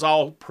and that was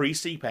all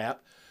pre-CPAP.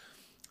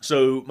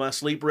 So my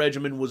sleep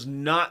regimen was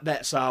not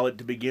that solid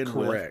to begin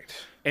with.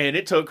 Correct. And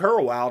it took her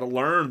a while to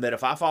learn that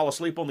if I fall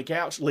asleep on the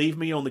couch, leave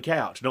me on the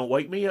couch. Don't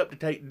wake me up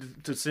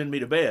to send me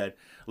to bed.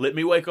 Let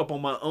me wake up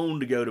on my own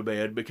to go to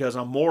bed, because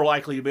I'm more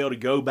likely to be able to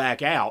go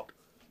back out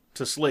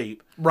to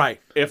sleep,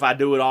 right, if I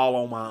do it all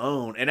on my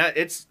own. And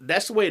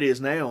that's the way it is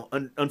now.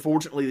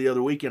 Unfortunately, the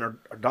other weekend,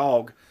 our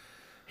dog,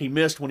 he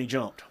missed when he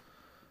jumped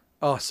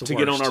to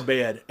get on our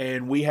bed,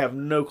 and we have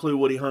no clue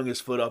what he hung his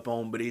foot up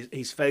on, but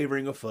he's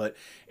favoring a foot.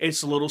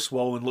 It's a little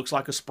swollen, looks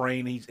like a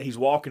sprain. He's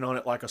walking on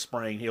it like a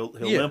sprain. He'll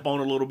limp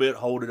on it a little bit,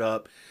 hold it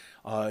up.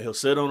 He'll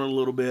sit on it a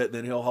little bit,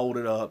 then he'll hold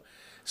it up.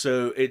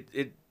 So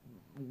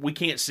we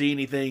can't see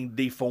anything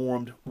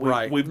deformed.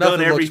 Right. We've Nothing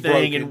done looks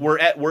everything, and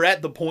broken. we're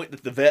at the point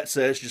that the vet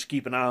says just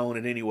keep an eye on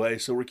it anyway.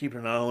 So we're keeping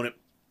an eye on it.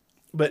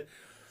 But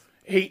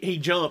he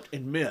jumped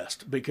and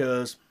missed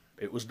because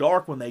it was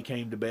dark when they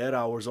came to bed.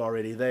 I was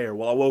already there.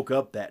 Well, I woke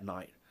up that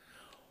night.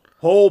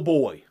 Oh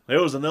boy, there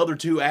was another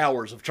 2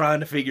 hours of trying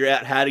to figure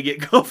out how to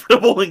get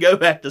comfortable and go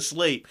back to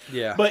sleep.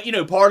 Yeah. But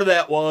part of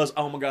that was,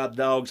 oh my God, the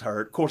dog's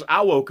hurt. Of course,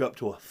 I woke up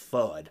to a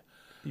thud.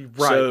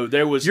 Right. So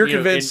there was. You're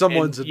convinced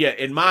someone's.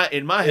 In my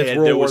head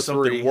World there War was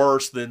something III.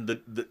 worse than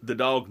the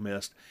dog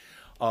missed.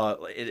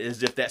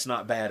 As if that's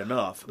not bad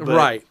enough. But,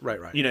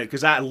 Right.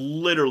 Because I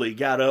literally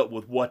got up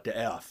with what the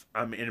F.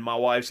 I mean, and my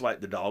wife's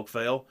like, the dog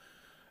fell,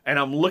 and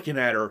I'm looking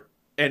at her,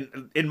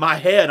 and in my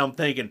head I'm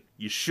thinking,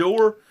 you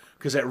sure?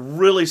 Because that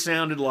really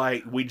sounded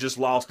like we just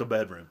lost a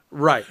bedroom.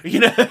 Right.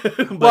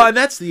 But, Well, and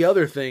that's the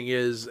other thing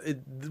is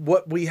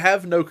what we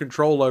have no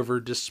control over,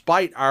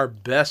 despite our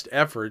best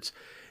efforts,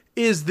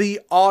 is the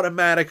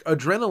automatic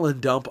adrenaline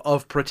dump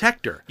of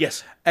Protector.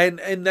 yes, And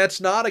that's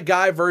not a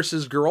guy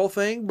versus girl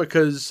thing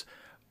because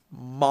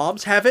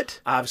moms have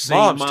it. I've seen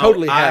moms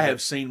totally have I have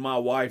it. seen my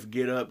wife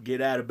get up,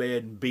 get out of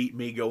bed, and beat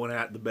me going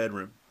out the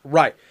bedroom.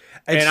 Right.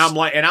 And I'm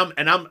like,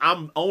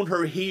 I'm on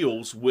her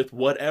heels with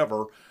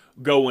whatever,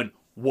 going,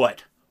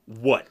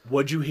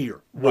 what'd you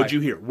hear? What'd Right. you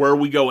hear? Where are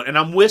we going? And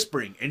I'm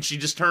whispering, and she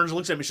just turns and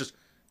looks at me. She says,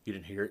 "You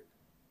didn't hear it."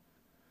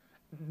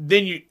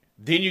 Then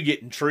you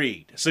get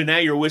intrigued. So now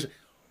you're whispering,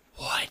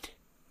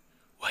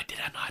 what did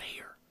I not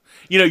hear?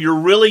 You're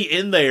really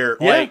in there,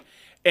 Yeah. like,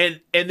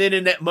 and then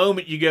in that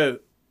moment you go,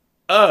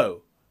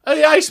 oh,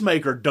 the ice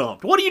maker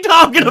dumped. What are you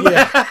talking about?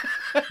 Yeah.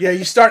 Yeah,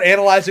 you start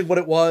analyzing what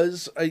it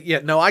was.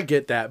 No, I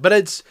get that. But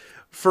it's,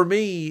 for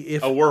me,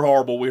 if... Oh, we're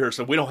horrible. We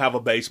don't have a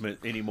basement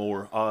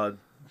anymore.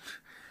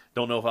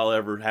 Don't know if I'll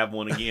ever have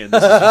one again.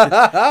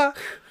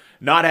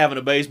 Not having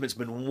a basement's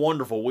been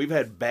wonderful. We've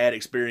had bad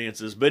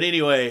experiences. But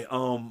anyway,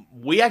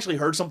 we actually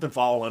heard something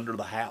fall under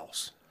the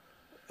house.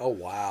 Oh,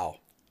 wow.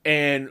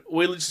 And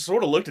we just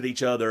sort of looked at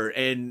each other,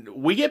 and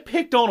we get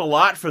picked on a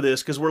lot for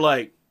this because we're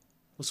like,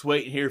 let's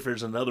wait and hear if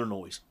there's another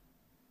noise.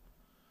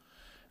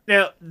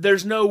 Now,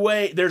 there's a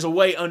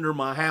way under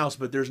my house,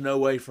 but there's no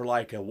way for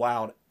like a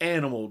wild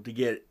animal to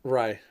get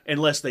Right.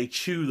 unless they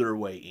chew their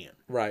way in.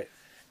 Right.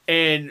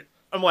 And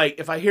I'm like,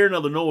 if I hear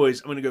another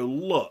noise, I'm going to go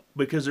look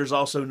because there's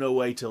also no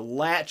way to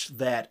latch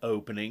that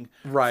opening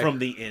Right. from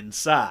the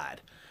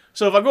inside.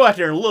 So if I go out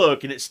there and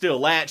look and it's still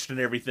latched and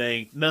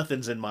everything,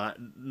 nothing's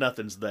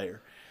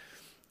there.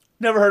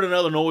 Never heard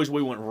another noise.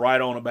 We went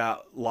right on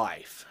about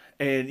life.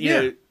 And,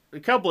 a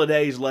couple of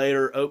days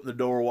later, opened the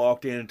door,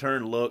 walked in, and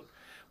turned and looked.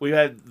 We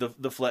had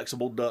the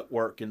flexible duct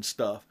work and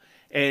stuff.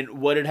 And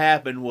what had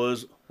happened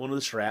was one of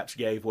the straps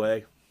gave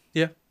way.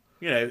 Yeah.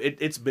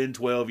 It's been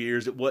 12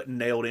 years. It wasn't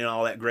nailed in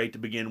all that great to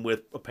begin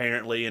with,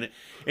 apparently, and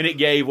it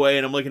gave way.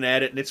 And I'm looking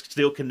at it, and it's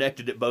still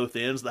connected at both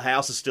ends. The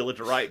house is still at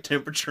the right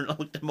temperature. And I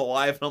looked at my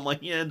wife, and I'm like,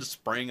 "Yeah, in the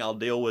spring I'll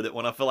deal with it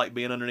when I feel like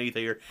being underneath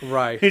here."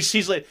 Right. And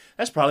she's like,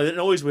 "That's probably the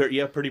noise we heard."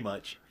 Yeah, pretty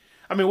much.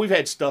 I mean, we've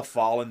had stuff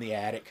fall in the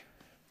attic,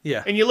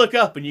 Yeah. and you look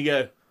up and you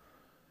go,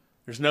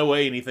 "There's no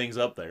way anything's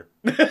up there."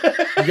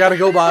 You got to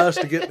go by us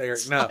to get there.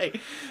 No. Like,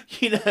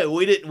 we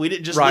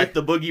didn't just Right. let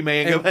the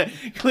boogeyman go.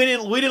 We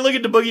didn't look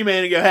at the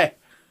boogeyman and go, "Hey,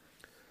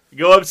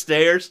 go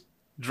upstairs,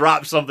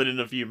 drop something in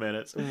a few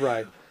minutes."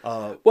 Right.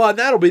 Well, and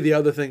that'll be the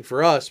other thing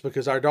for us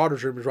because our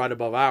daughter's room is right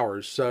above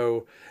ours.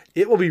 So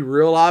it will be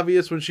real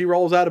obvious when she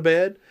rolls out of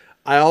bed.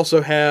 I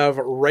also have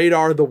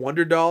Radar the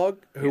Wonder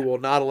Dog, who will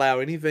not allow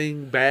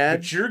anything bad.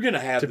 But you're going to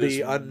have to this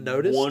be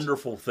unnoticed.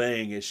 wonderful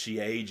thing as she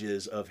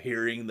ages of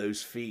hearing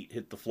those feet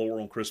hit the floor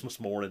on Christmas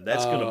morning.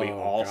 That's going to be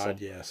awesome.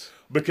 God, yes.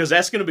 Because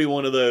that's going to be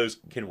one of those,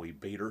 can we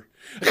beat her?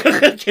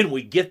 Can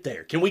we get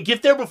there? Can we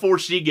get there before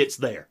she gets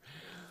there?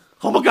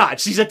 Oh my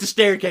God, she's at the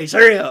staircase.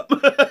 Hurry up.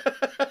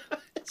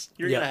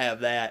 You're going to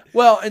have that.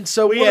 Well, and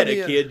so We one had of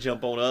a the- kid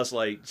jump on us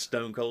like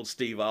Stone Cold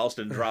Steve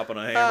Austin dropping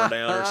a hammer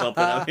down or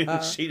something. I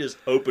mean, she just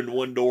opened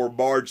one door,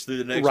 barged through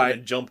the next one, Right.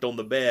 and jumped on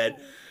the bed.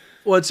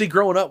 Well, and see,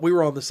 growing up, we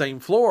were on the same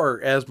floor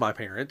as my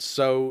parents,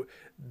 so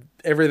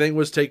everything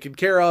was taken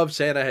care of.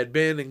 Santa had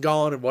been and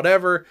gone and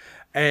whatever.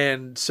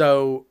 And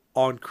so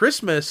on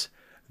Christmas,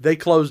 they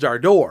closed our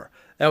door.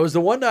 That was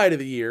the one night of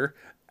the year.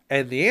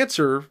 And the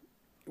answer,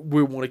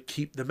 we want to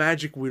keep the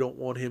magic. We don't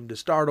want him to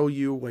startle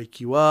you, wake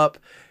you up.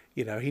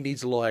 He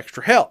needs a little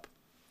extra help.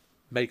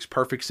 Makes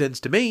perfect sense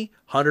to me,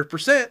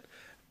 100%.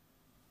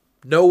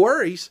 No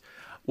worries.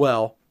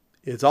 Well,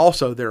 it's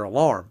also their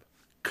alarm.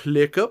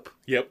 Click up.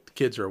 Yep. The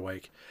kids are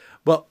awake.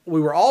 But we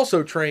were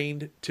also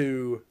trained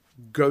to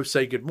go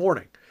say good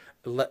morning.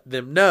 Let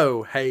them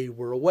know, hey,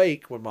 we're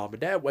awake when mom and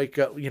dad wake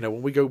up.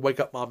 When we go wake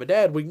up mom and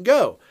dad, we can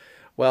go.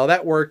 Well,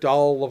 that worked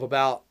all of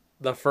about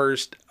the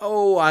first, 2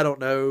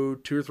 or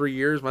 3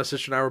 years. My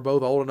sister and I were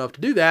both old enough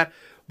to do that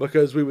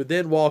because we would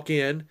then walk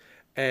in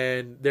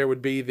and there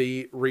would be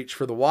the reach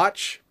for the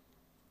watch,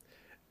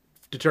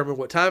 determine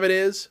what time it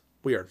is.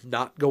 We are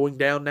not going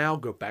down now.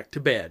 Go back to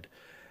bed.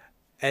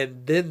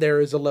 And then there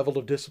is a level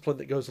of discipline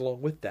that goes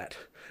along with that,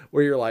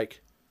 where you're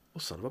like,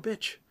 well, son of a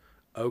bitch,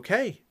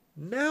 Okay,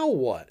 now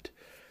what?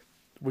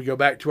 We go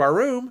back to our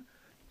room.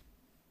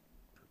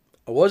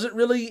 I wasn't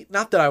really,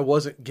 not that I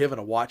wasn't given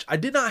a watch. I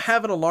did not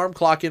have an alarm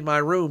clock in my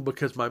room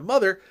because my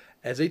mother,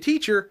 as a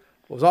teacher,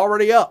 was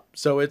already up.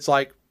 So it's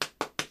like,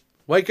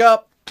 wake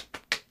up.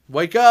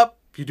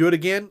 If you do it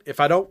again, if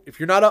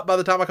you're not up by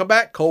the time I come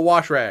back, cold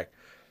wash rag.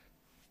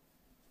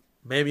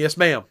 Ma'am, yes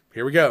ma'am.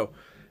 Here we go.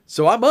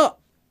 So I'm up,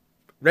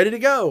 ready to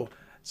go.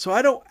 So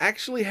I don't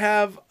actually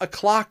have a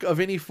clock of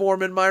any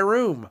form in my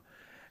room.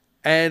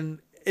 And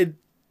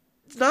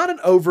it's not an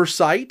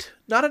oversight,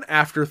 not an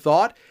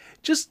afterthought.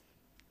 Just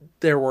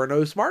there were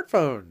no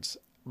smartphones.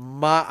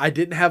 I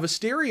didn't have a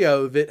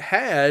stereo that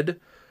had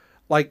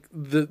like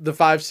the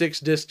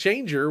 5-6 disc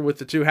changer with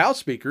the 2 house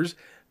speakers.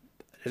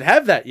 I didn't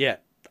have that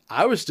yet.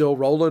 I was still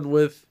rolling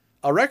with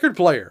a record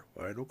player.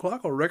 I had no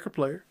clock on a record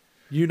player.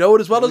 You know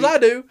it as well as I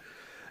do.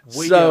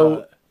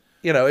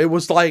 It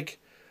was like,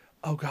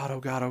 oh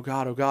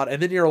God.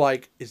 And then you're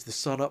like, is the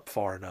sun up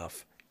far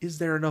enough? Is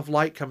there enough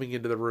light coming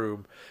into the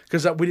room?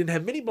 Because we didn't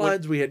have many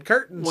blinds. We had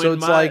curtains. So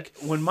it's like...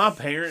 When my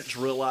parents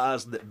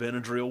realized that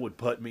Benadryl would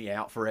put me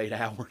out for 8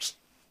 hours,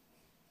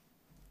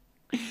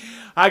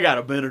 I got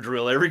a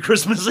Benadryl every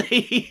Christmas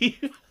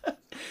Eve.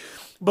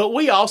 But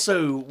we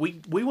also,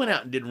 we went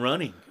out and did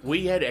running.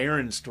 We had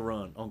errands to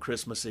run on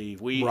Christmas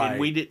Eve. We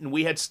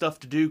had stuff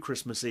to do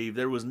Christmas Eve.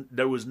 There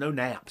was no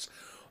naps.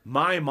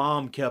 My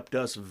mom kept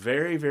us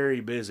very, very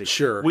busy.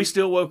 Sure. We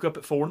still woke up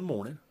at 4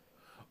 a.m,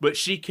 but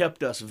she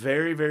kept us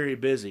very, very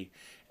busy.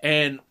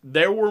 And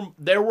there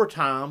were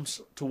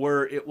times to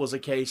where it was a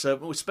case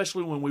of,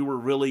 especially when we were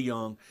really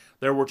young,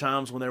 there were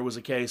times when there was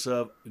a case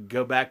of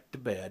go back to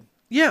bed.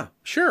 Yeah,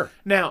 sure.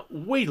 Now,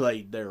 we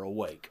laid there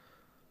awake.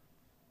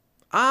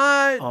 But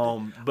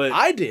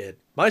I did.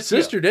 My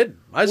sister didn't.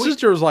 My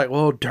sister was like,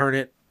 well, darn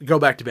it. Go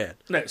back to bed.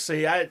 No,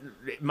 see,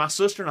 my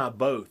sister and I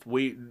both,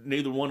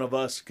 neither one of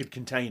us could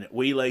contain it.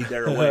 We laid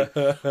there awake.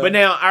 But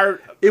now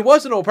it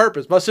wasn't on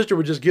purpose. My sister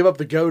would just give up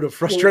the ghost of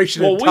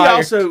frustration. Well,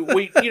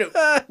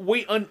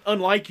 we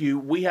unlike you,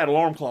 we had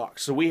alarm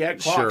clocks, so we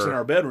had clocks in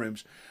our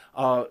bedrooms.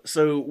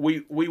 So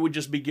we would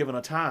just be given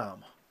a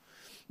time.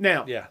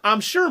 Now, I'm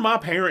sure my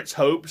parents'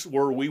 hopes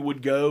were we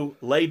would go,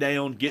 lay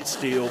down, get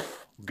still,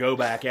 go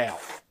back out.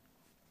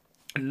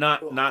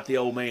 Not the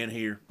old man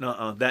here.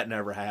 That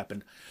never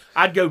happened.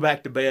 I'd go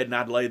back to bed and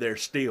I'd lay there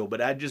still, but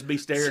I'd just be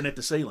staring at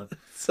the ceiling.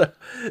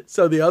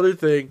 So the other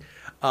thing,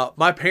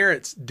 my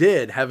parents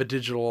did have a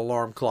digital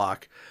alarm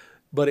clock,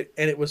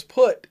 it was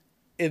put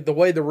in the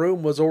way the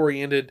room was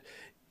oriented.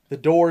 The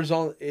door is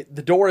on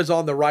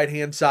the right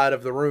hand side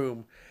of the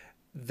room.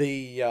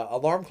 The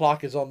alarm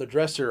clock is on the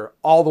dresser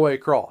all the way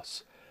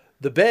across.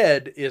 The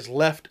bed is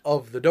left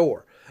of the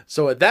door.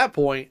 So at that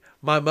point,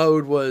 my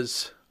mode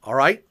was, all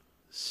right,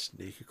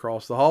 sneak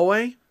across the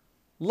hallway,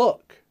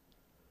 look.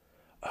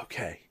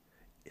 Okay,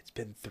 it's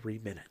been 3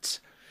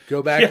 minutes.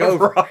 Go back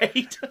over.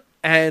 Right.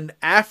 And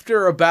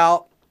after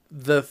about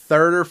the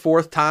 3rd or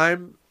 4th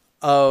time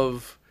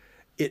of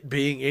it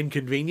being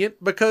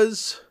inconvenient,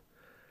 because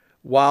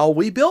while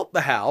we built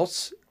the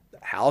house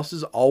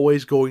is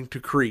always going to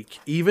creak.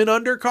 Even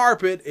under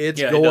carpet, it's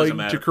going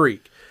to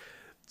creak.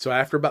 So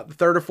after about the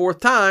 3rd or 4th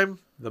time,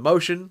 the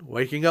motion,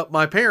 waking up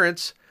my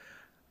parents,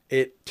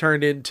 it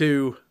turned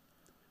into,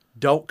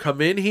 don't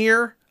come in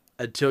here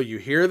until you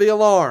hear the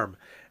alarm.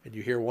 And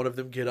you hear one of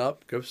them get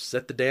up, go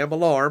set the damn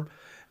alarm,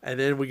 and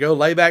then we go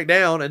lay back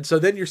down. And so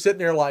then you're sitting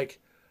there like,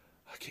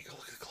 I can't go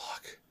look at the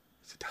clock.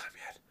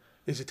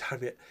 Is it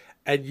time yet?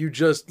 And you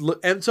just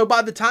look. And so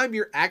by the time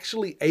you're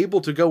actually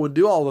able to go and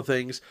do all the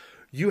things,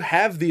 you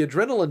have the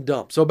adrenaline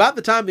dump. So about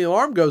the time the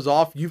alarm goes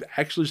off, you've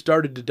actually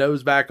started to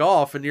doze back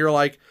off, and you're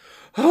like,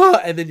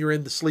 and then you're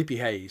in the sleepy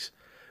haze.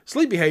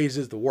 Sleepy haze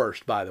is the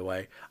worst, by the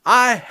way.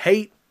 I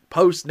hate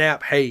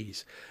post-nap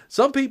haze.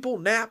 Some people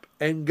nap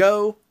and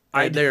go,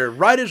 and they're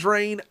right as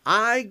rain.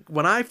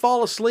 When I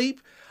fall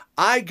asleep,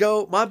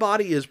 my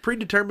body is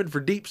predetermined for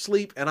deep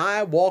sleep, and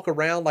I walk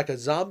around like a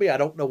zombie. I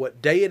don't know what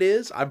day it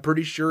is. I'm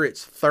pretty sure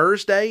it's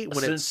Thursday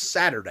it's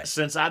Saturday.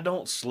 Since I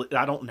don't sleep,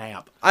 I don't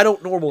nap. I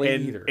don't normally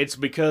either. It's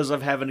because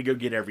of having to go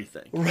get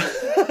everything. There's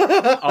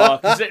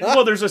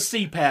a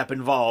CPAP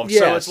involved. Yes,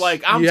 so it's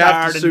like I'm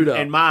tired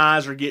and my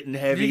eyes are getting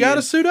heavy. You got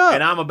to suit up.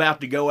 And I'm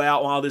about to go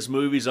out while this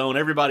movie's on.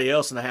 Everybody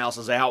else in the house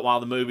is out while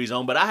the movie's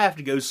on, but I have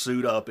to go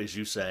suit up, as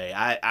you say.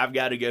 I've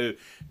got to go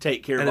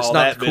take care of all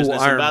that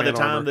business. And by the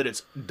time that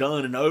it's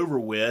done and over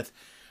with,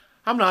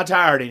 I'm not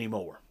tired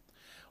anymore.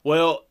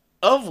 Well,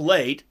 of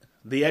late,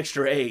 the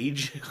extra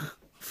age,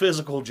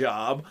 physical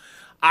job,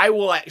 I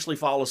will actually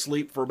fall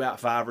asleep for about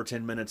 5 or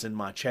 10 minutes in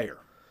my chair.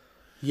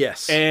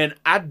 Yes. And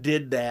I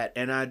did that,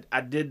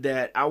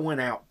 I went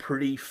out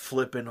pretty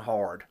flipping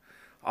hard.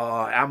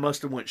 I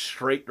must have went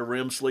straight to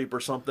REM sleep or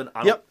something.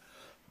 I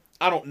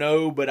don't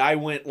know, but I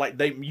went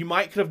you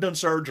might could have done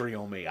surgery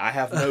on me. I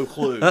have no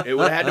clue. It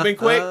would have had to been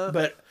quick,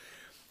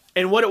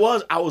 and what it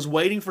was, I was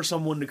waiting for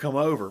someone to come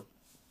over,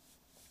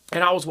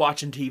 and I was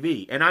watching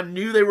TV, and I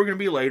knew they were going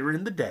to be later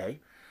in the day,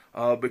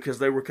 because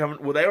they were coming.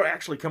 Well, they were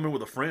actually coming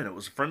with a friend. It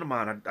was a friend of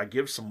mine. I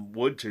give some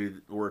wood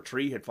to where a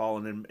tree had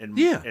fallen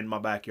in my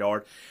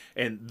backyard,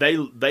 and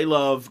they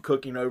love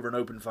cooking over an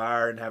open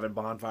fire and having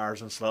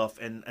bonfires and stuff.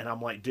 And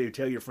I'm like, dude,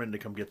 tell your friend to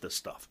come get this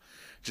stuff.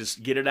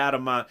 Just get it out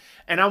of my.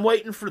 And I'm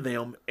waiting for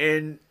them,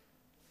 and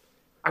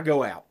I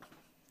go out.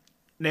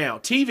 Now,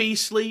 TV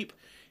sleep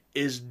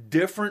is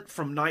different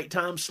from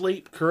nighttime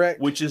sleep. Correct.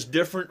 Which is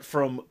different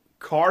from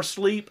car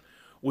sleep,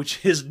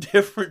 which is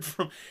different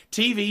from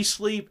TV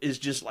sleep is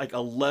just like a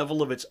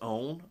level of its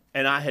own.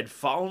 And I had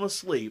fallen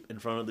asleep in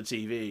front of the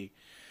TV.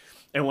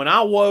 And when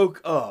I woke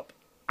up,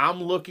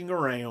 I'm looking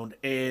around,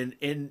 and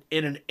in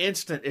an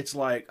instant, it's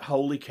like,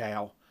 holy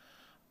cow,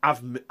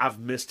 I've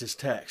missed his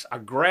text. I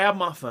grab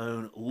my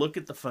phone, look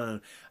at the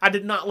phone. I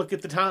did not look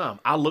at the time.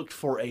 I looked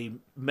for a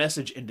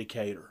message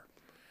indicator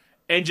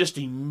and just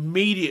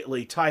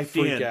immediately typed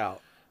in, Freak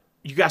out.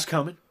 You guys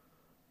coming?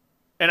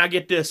 And I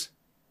get this.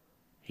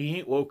 He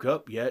ain't woke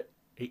up yet.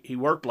 He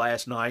worked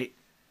last night.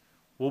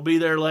 We'll be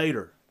there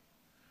later.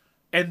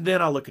 And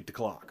then I look at the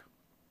clock.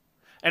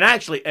 And I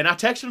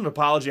texted an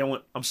apology. I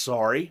went, I'm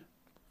sorry.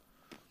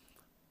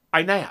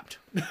 I napped.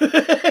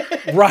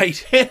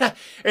 Right.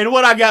 And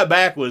what I got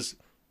back was,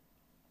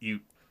 you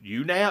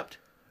napped?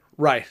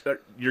 Right.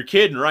 You're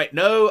kidding, right?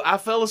 No, I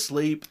fell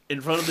asleep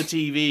in front of the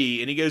TV.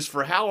 And he goes,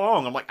 for how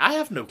long? I'm like, I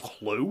have no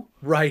clue.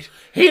 Right.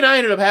 He and I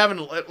ended up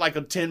having like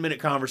a 10-minute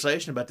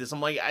conversation about this.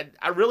 I'm like,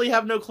 I really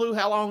have no clue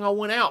how long I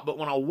went out. But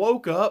when I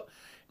woke up,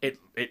 it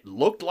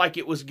looked like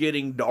it was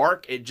getting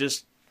dark. It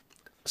just,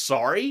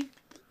 sorry.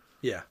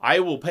 Yeah. I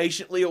will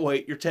patiently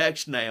await your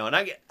text now.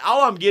 And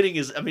all I'm getting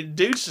is,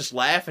 dude's just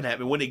laughing at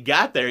me. When he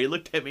got there, he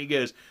looked at me and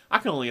goes, I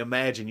can only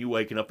imagine you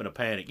waking up in a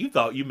panic. You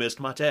thought you missed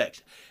my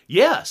text.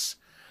 Yes.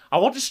 I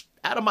want this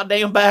out of my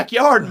damn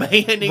backyard, man.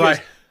 He goes,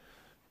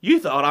 you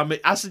thought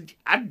I said,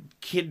 I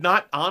could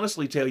not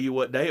honestly tell you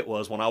what day it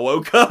was when I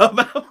woke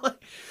up.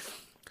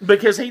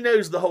 Because he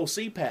knows the whole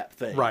CPAP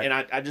thing. Right.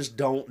 And I just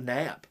don't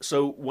nap.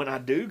 So when I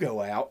do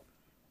go out,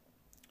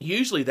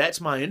 usually that's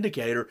my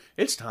indicator.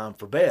 It's time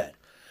for bed.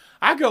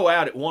 I go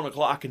out at 1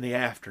 o'clock in the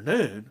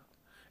afternoon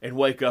and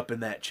wake up in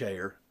that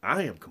chair.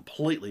 I am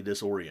completely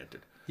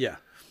disoriented. Yeah.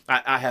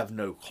 I have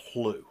no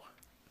clue.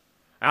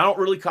 I don't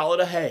really call it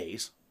a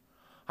haze.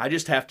 I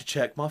just have to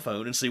check my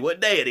phone and see what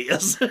day it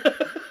is.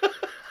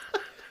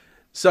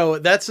 So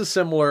that's a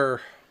similar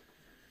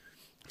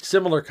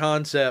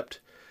concept,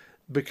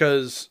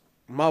 because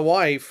my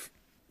wife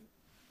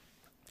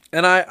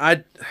and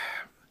I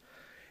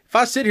if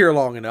I sit here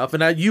long enough,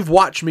 and you've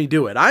watched me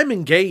do it, I'm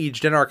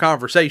engaged in our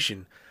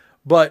conversation,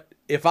 but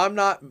if I'm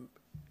not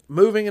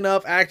moving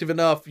enough, active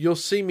enough, you'll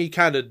see me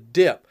kind of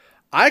dip.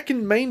 I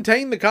can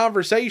maintain the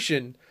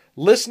conversation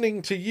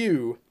listening to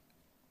you,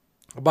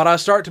 but I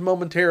start to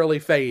momentarily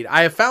fade.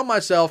 I have found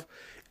myself,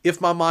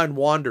 if my mind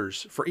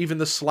wanders for even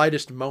the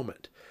slightest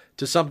moment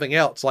to something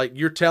else, like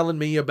you're telling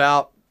me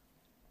about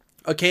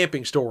a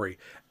camping story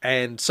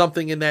and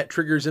something in that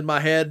triggers in my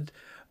head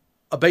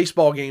a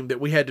baseball game that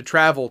we had to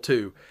travel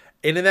to.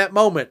 And in that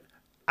moment,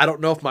 I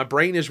don't know if my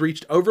brain has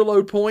reached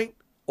overload point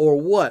or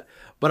what,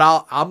 but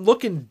I'm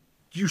looking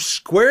you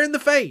square in the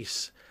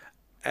face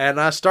and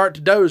I start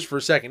to doze for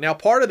a second. Now,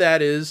 part of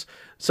that is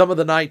some of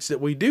the nights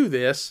that we do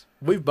this,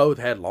 we've both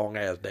had long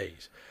ass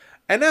days,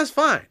 and that's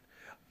fine.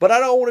 But I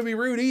don't want to be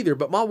rude either.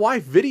 But my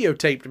wife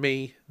videotaped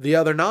me the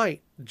other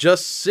night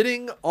just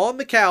sitting on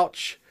the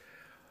couch.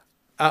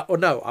 I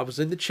was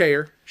in the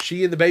chair.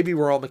 She and the baby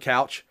were on the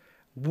couch.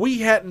 We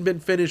hadn't been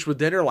finished with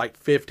dinner like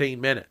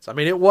 15 minutes.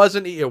 It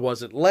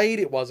wasn't late.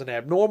 It wasn't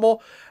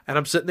abnormal. And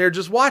I'm sitting there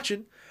just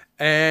watching.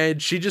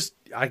 And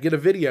I get a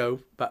video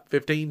about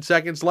 15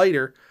 seconds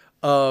later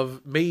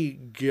of me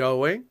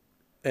going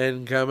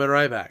and coming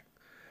right back.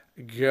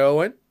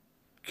 Going,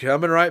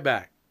 coming right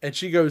back. And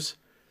she goes,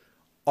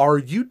 are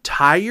you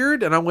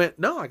tired? And I went,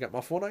 no, I got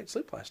my full night's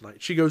sleep last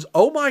night. She goes,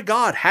 oh my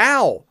God,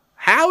 how?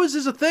 How is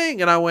this a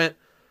thing? And I went,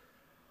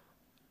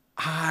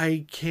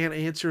 I can't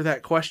answer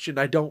that question.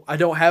 I don't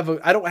have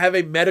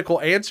a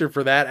medical answer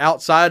for that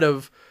outside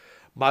of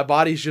my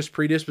body's just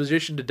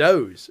predisposition to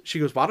doze. She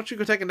goes, why don't you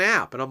go take a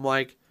nap? And I'm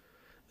like,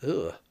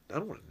 ugh, I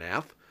don't want to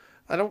nap.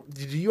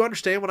 Do you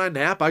understand when I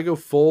nap, I go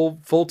full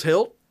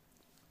tilt?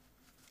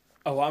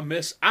 Oh, I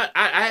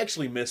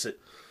actually miss it.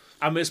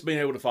 I miss being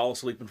able to fall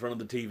asleep in front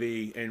of the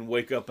TV and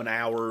wake up an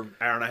hour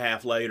and a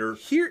half later.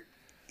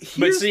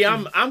 But see,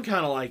 I'm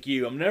kind of like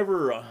you. I'm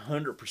never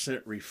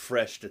 100%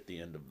 refreshed at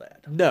the end of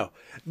that.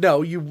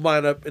 No, you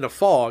wind up in a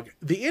fog.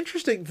 The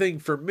interesting thing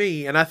for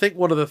me, and I think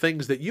one of the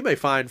things that you may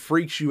find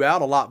freaks you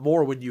out a lot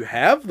more when you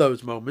have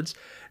those moments,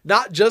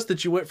 not just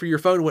that you went for your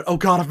phone and went, oh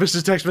God, I've missed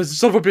this text message,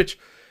 son of a bitch.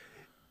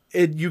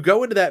 And you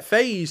go into that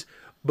phase,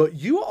 but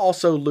you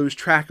also lose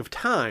track of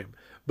time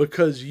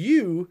because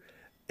you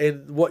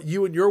and what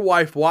you and your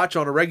wife watch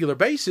on a regular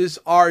basis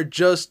are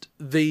just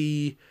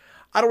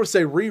I don't want to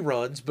say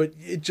reruns, but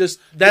it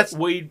just,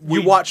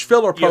 you watch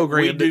filler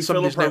programs that some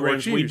of these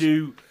networks use. We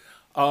do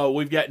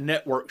We've got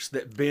networks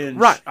that binge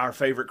Right. our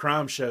favorite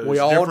crime shows. We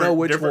all know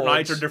which different ones.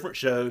 nights or different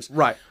shows.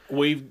 Right.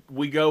 We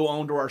go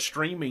onto our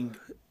streaming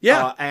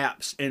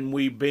apps and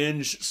we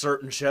binge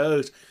certain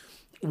shows.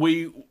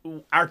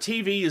 Our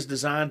TV is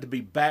designed to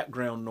be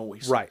background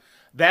noise. Right.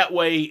 That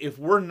way, if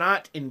we're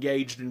not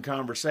engaged in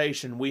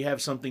conversation, we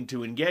have something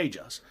to engage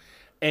us.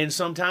 And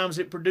sometimes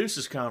it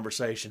produces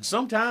conversation.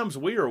 Sometimes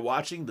we are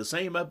watching the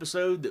same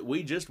episode that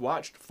we just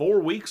watched 4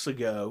 weeks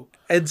ago.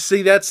 And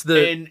see, that's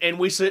the And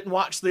we sit and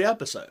watch the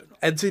episode.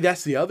 And see,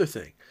 that's the other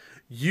thing.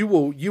 You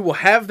will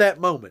have that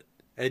moment,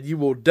 and you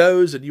will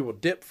doze, and you will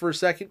dip for a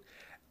second,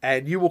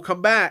 and you will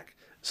come back.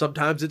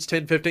 Sometimes it's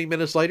 10, 15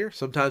 minutes later.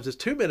 Sometimes it's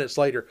 2 minutes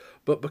later.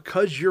 But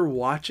because you're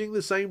watching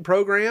the same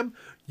program,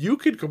 you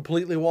could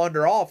completely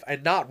wander off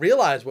and not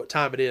realize what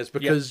time it is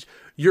because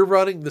you're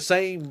running the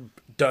same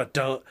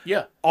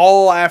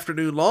all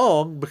afternoon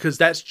long because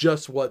that's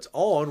just what's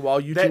on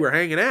while you two are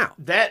hanging out.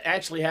 That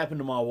actually happened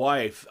to my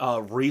wife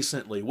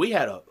recently. We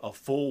had a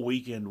full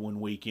weekend one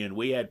weekend.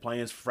 We had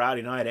plans for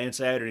Friday night and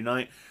Saturday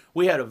night.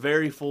 We had a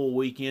very full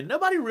weekend.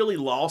 Nobody really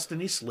lost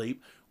any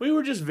sleep. We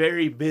were just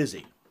very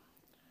busy.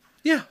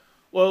 Yeah.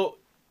 Well,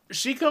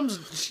 she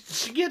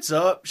gets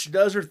up, she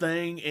does her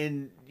thing,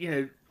 and,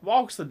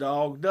 walks the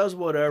dog, does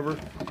whatever,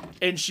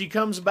 and she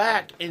comes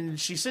back and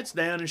she sits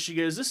down and she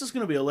goes, "This is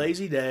going to be a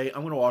lazy day.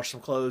 I'm going to wash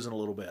some clothes in a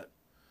little bit.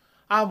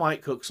 I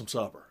might cook some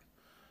supper."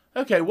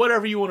 Okay,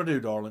 whatever you want to do,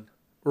 darling.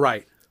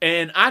 Right.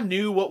 And I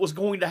knew what was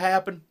going to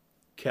happen.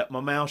 Kept my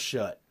mouth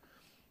shut.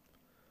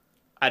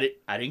 I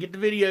didn't get the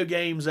video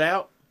games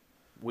out.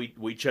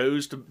 We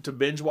chose to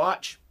binge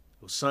watch.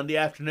 It was Sunday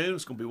afternoon.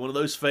 It's going to be one of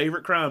those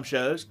favorite crime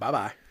shows.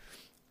 Bye-bye.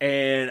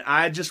 And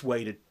I just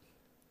waited.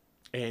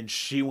 And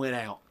she went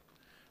out.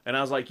 And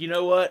I was like, you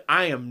know what?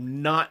 I'm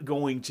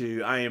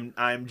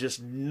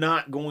just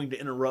not going to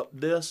interrupt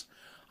this.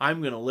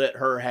 I'm going to let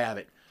her have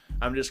it.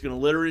 I'm just going to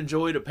let her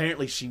enjoy it.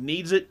 Apparently she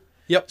needs it.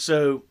 Yep.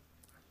 So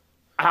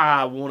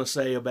I want to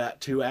say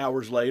about 2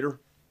 hours later,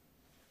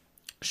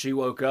 she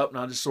woke up and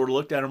I just sort of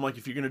looked at her. I'm like,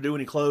 if you're going to do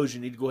any clothes,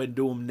 you need to go ahead and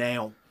do them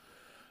now.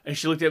 And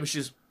she looked at me and she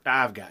says,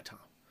 "I've got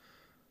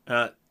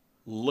time."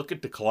 Look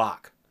at the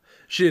clock.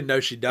 She didn't know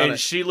she'd done it. And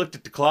she looked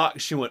at the clock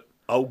and she went,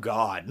 "Oh,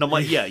 God." And I'm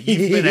like, "Yeah,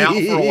 you've been out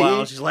for a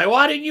while." She's like,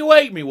 "Why didn't you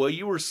wake me?" "Well,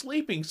 you were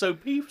sleeping so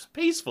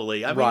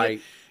peacefully. I mean,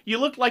 right. You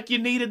looked like you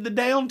needed the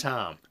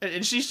downtime."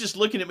 And she's just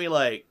looking at me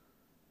like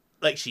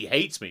she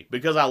hates me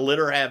because I let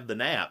her have the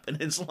nap.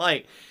 And it's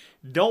like,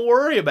 don't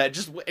worry about it.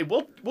 Just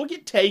we'll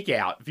get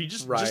takeout. If you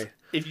just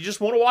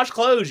want to wash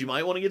clothes, you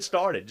might want to get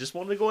started. Just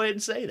wanted to go ahead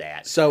and say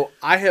that. So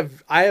I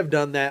have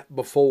done that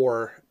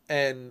before,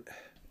 and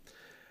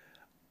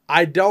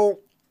I don't.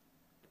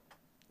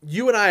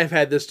 You and I have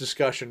had this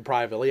discussion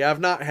privately. I've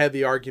not had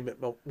the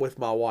argument with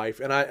my wife,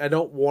 and I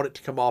don't want it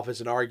to come off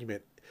as an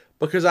argument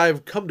because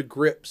I've not come to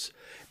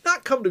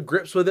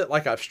grips with it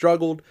like I've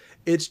struggled.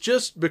 It's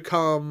just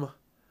become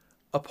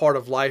a part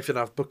of life, and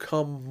I've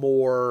become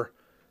more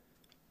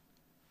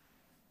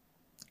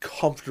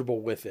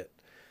comfortable with it.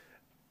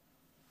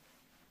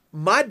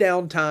 My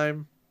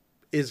downtime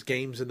is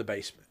games in the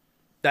basement.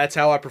 That's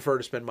how I prefer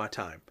to spend my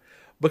time.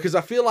 Because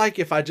I feel like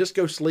if I just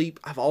go sleep,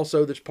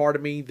 there's part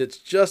of me that's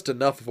just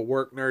enough of a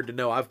work nerd to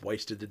know I've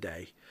wasted the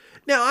day.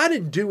 Now, I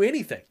didn't do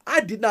anything.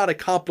 I did not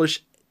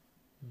accomplish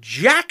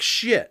jack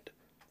shit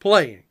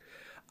playing.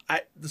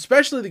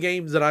 Especially the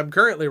games that I'm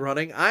currently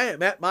running, I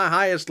am at my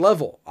highest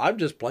level. I'm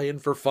just playing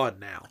for fun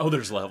now. Oh,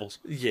 there's levels.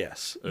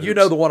 Yes. Oops. You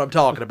know the one I'm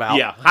talking about.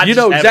 Yeah. You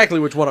know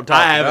exactly which one I'm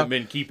talking about. I haven't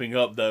been keeping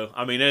up, though.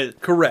 I mean,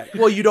 correct.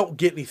 Well, you don't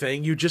get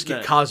anything. You just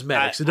get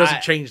cosmetics. It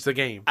doesn't change the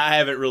game. I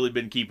haven't really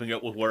been keeping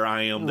up with where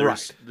I am.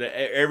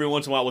 Every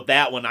once in a while with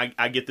that one,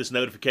 I get this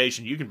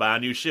notification. You can buy a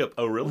new ship.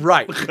 Oh, really?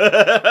 Right.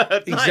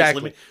 Nice.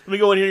 Exactly. Let me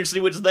go in here and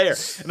see what's there.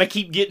 And I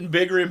keep getting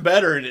bigger and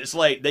better, and it's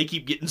like they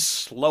keep getting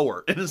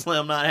slower. And it's like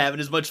I'm not having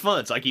as much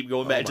fun, so I keep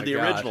going back to the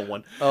original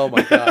one. Oh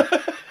my God.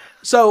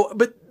 So,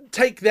 but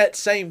take that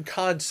same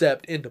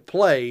concept into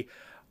play.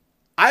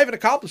 I haven't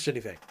accomplished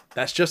anything.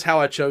 That's just how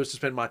I chose to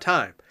spend my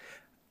time.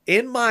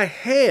 In my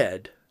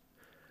head,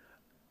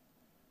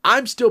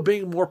 I'm still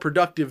being more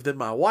productive than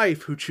my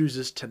wife who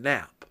chooses to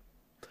nap.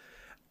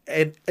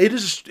 And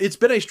it's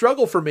been a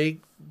struggle for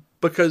me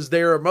because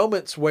there are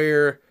moments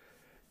where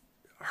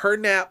her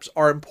naps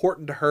are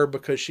important to her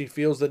because she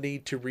feels the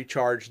need to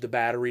recharge the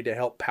battery to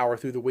help power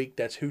through the week.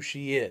 That's who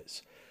she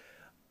is.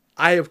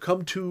 I have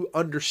come to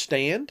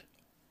understand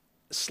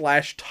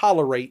 /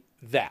 tolerate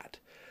that.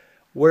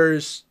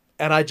 There's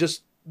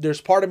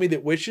part of me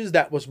that wishes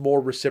that was more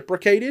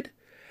reciprocated,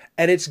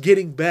 and it's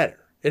getting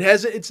better.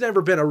 It's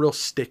never been a real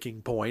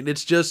sticking point.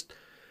 It's just,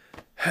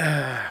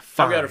 fine.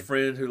 I've got a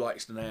friend who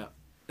likes to nap.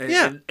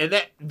 And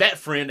that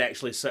friend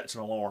actually sets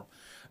an alarm.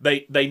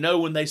 They know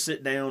when they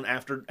sit down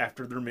after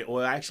their meal.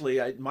 Well, actually,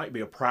 it might be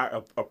a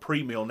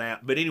pre-meal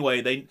nap. But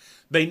anyway,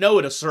 they know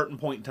at a certain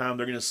point in time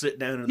they're going to sit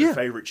down in their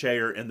favorite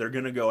chair and they're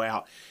going to go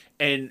out.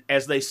 And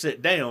as they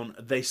sit down,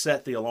 they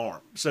set the alarm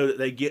so that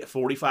they get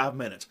 45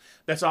 minutes.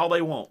 That's all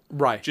they want.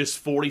 Right. Just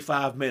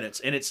 45 minutes.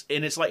 And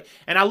it's like,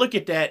 and I look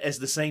at that as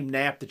the same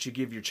nap that you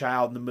give your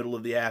child in the middle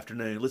of the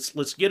afternoon.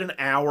 Let's get an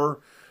hour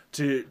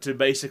to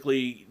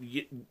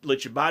basically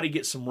let your body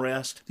get some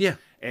rest. Yeah.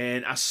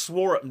 And I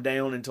swore up and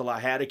down until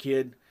I had a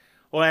kid.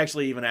 Well,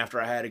 actually, even after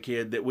I had a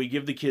kid, that we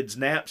give the kids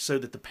naps so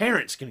that the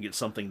parents can get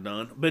something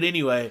done. But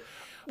anyway,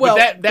 well,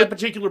 that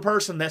particular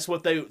person, that's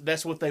what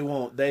they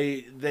want.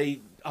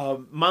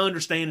 My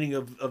understanding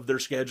of their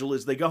schedule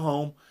is they go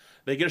home,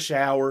 they get a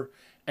shower,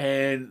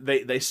 and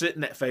they sit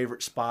in that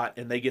favorite spot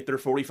and they get their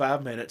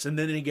 45 minutes, and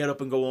then they get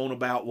up and go on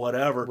about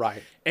whatever.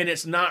 Right. And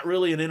it's not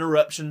really an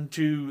interruption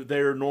to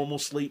their normal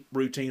sleep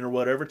routine or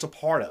whatever. It's a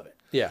part of it.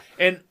 Yeah.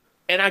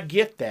 And I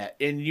get that.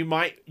 And you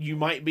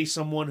might be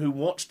someone who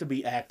wants to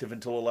be active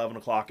until 11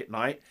 o'clock at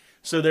night.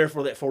 So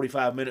therefore that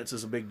 45 minutes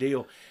is a big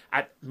deal.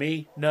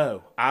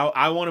 No.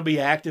 I want to be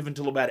active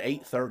until about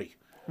 8:30.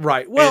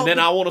 Right. Well, and then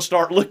I want to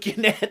start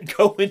looking at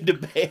going to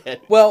bed.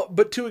 Well,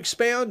 but to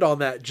expand on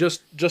that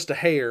just a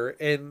hair,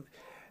 and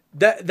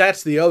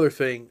that's the other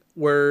thing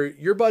where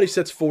your buddy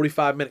sets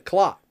 45-minute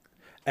clock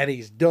and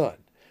he's done.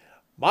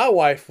 My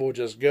wife will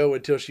just go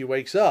until she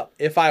wakes up.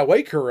 If I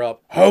wake her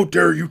up, how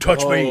dare you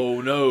touch me?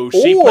 Oh, no.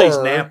 She plays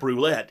nap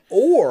roulette.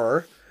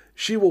 Or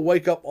she will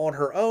wake up on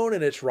her own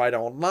and it's right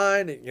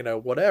online,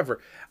 and, whatever.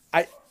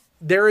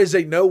 There is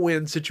a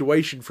no-win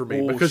situation for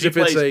me because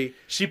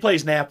she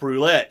plays nap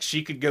roulette.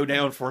 She could go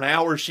down for an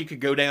hour. She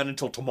could go down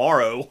until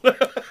tomorrow.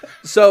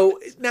 So,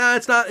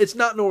 it's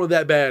not normally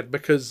that bad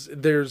because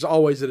there's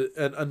always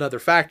another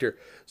factor.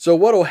 So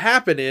what will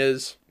happen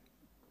is,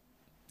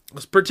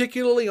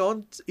 particularly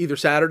on either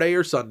Saturday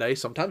or Sunday,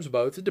 sometimes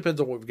both, it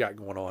depends on what we've got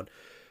going on,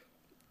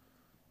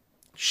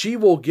 she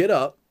will get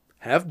up,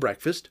 have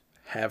breakfast,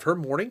 have her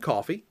morning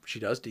coffee, she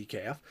does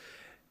decaf,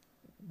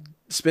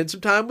 spend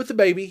some time with the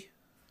baby,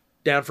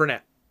 down for a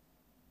nap.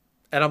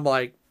 And I'm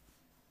like,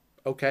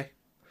 okay,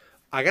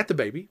 I got the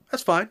baby,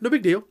 that's fine, no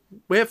big deal,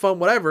 we have fun,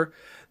 whatever.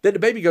 Then the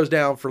baby goes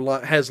down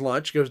has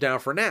lunch, goes down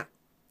for a nap.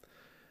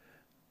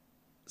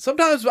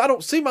 Sometimes I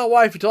don't see my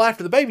wife until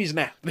after the baby's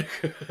nap,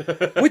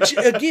 which,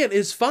 again,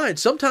 is fine.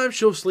 Sometimes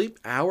she'll sleep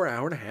hour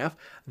and a half.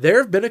 There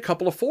have been a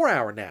couple of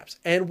 4-hour naps.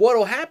 And what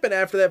will happen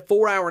after that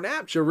 4-hour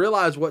nap, she'll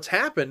realize what's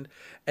happened,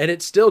 and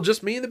it's still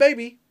just me and the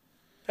baby.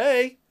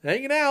 Hey,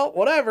 hanging out,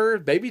 whatever.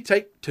 Baby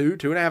take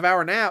 2.5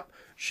 hour nap.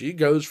 She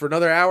goes for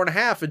another hour and a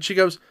half, and she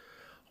goes,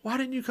 why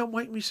didn't you come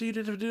wake me so you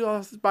didn't have to do all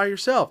this by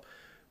yourself?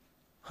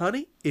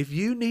 Honey, if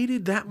you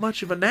needed that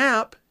much of a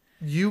nap,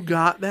 you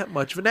got that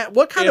much of a nap.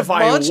 What kind of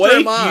monster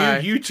am I?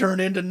 You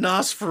turn into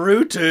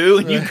Nosferatu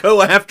and you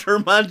go after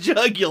my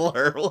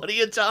jugular. What are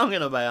you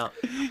talking about?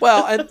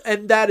 Well,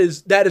 and that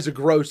is a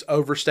gross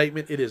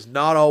overstatement. It is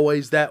not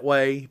always that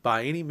way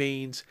by any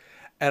means.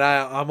 And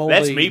I'm only...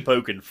 That's me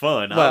poking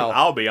fun. Well,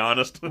 I'll be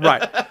honest.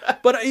 Right.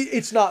 But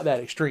it's not that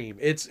extreme.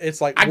 It's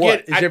like,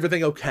 is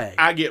everything okay?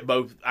 I get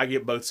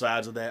both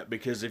sides of that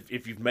because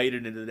if you've made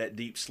it into that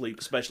deep sleep,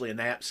 especially a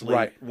nap sleep,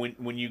 right,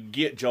 when you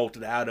get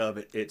jolted out of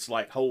it, it's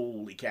like,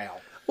 holy cow.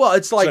 Well,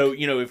 it's like... So,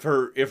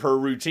 if her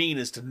routine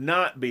is to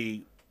not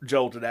be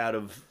jolted out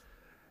of,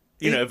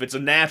 if it's a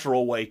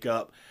natural wake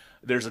up,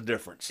 there's a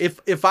difference.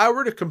 If I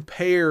were to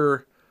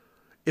compare...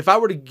 If I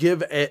were to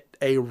give it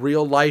a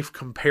real life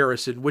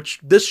comparison, which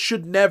this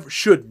should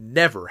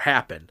never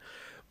happen,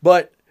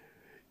 but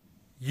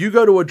you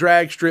go to a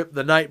drag strip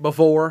the night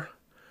before,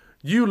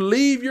 you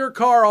leave your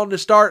car on the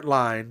start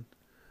line,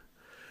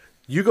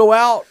 you go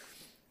out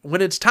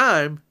when it's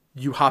time,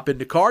 you hop in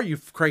the car, you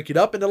crank it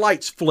up, and the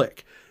lights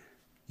flick.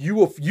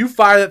 You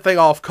fire that thing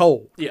off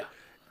cold. Yeah,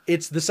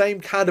 it's the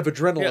same kind of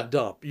adrenaline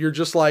dump. You're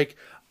just like,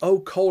 oh,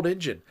 cold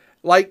engine,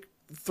 like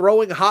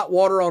throwing hot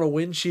water on a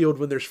windshield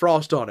when there's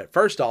frost on it.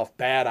 First off,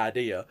 bad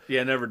idea.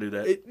 Yeah, never do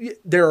that.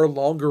 There are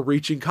longer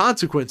reaching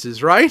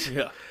consequences, right?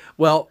 Yeah.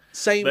 Well,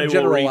 same they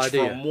general will reach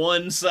idea. From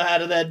one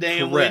side of that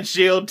damn Correct.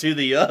 windshield to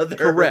the other.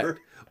 Correct.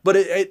 But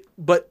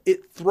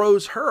it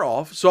throws her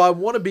off. So I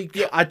want to be.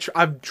 Yeah.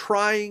 I'm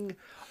trying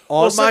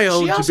on my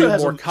own to be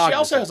more cognizant. She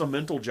also has a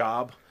mental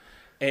job.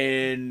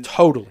 And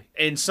totally.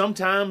 And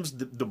sometimes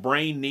the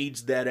brain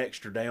needs that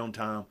extra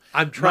downtime.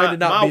 I'm trying to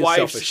not be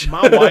selfish.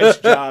 My wife's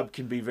job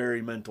can be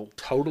very mental.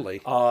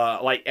 Totally.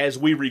 Like as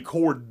we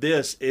record,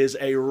 this is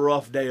a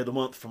rough day of the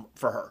month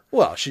for her.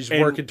 Well, she's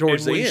working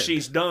towards the end. When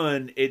she's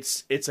done,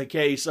 it's a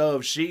case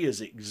of she is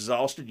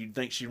exhausted. You'd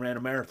think she ran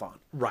a marathon.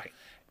 Right.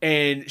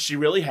 And she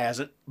really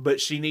hasn't, but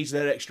she needs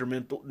that extra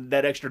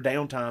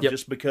downtime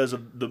just because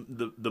of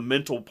the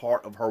mental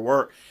part of her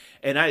work.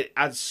 And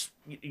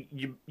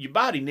your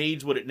body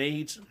needs what it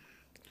needs.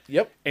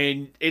 Yep.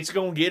 And it's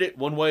going to get it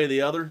one way or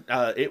the other.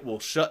 It will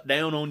shut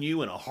down on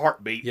you in a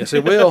heartbeat. Yes,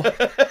 it will.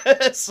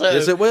 Yes,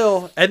 it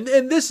will. And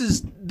this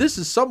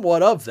is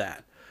somewhat of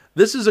that.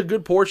 This is a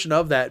good portion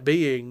of that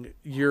being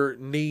your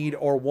need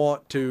or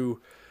want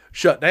to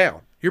shut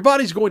down. Your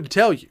body's going to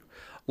tell you.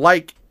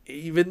 Like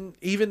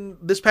even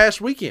this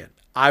past weekend,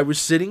 I was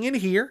sitting in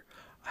here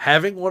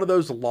having one of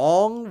those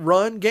long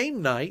run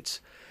game nights,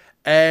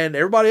 And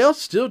everybody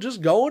else still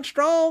just going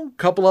strong. A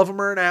couple of them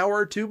are an hour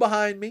or two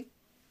behind me.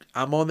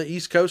 I'm on the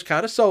East Coast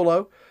kind of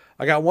solo.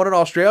 I got one in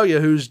Australia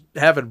who's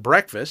having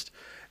breakfast.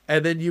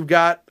 And then you've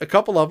got a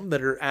couple of them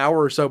that are an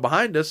hour or so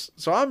behind us.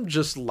 So I'm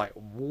just like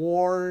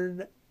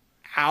worn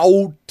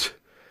out.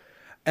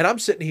 And I'm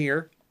sitting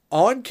here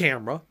on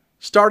camera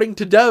starting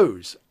to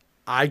doze.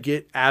 I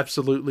get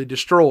absolutely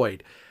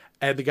destroyed.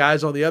 And the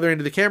guys on the other end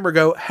of the camera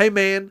go, hey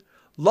man,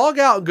 log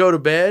out and go to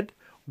bed.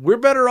 We're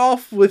better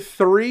off with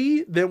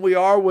 3 than we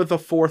are with a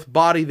 4th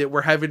body that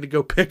we're having to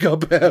go pick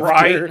up after.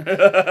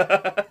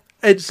 Right.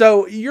 And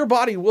so your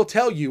body will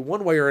tell you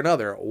one way or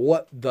another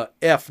what the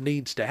F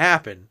needs to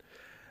happen.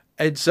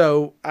 And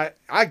so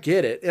I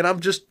get it. And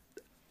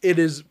it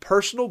is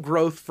personal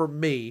growth for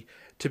me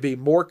to be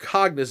more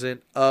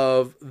cognizant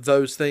of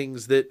those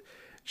things that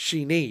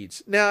she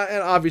needs. Now,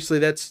 and obviously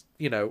that's,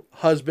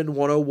 husband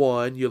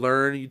 101. You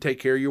learn, you take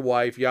care of your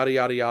wife, yada,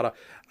 yada, yada.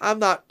 I'm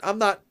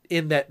not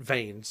in that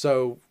vein.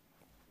 So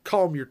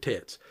calm your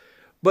tits.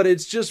 But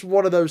it's just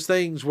one of those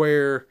things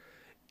where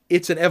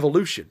it's an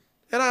evolution.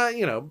 And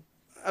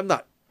I'm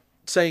not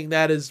saying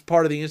that as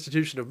part of the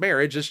institution of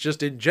marriage. It's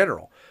just in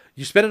general.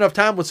 You spend enough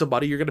time with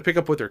somebody, you're going to pick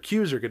up what their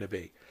cues are going to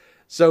be.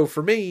 So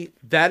for me,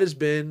 that has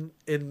been,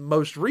 in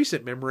most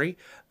recent memory,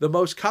 the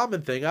most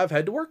common thing I've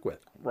had to work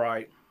with.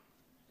 Right.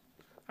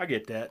 I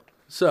get that.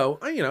 So,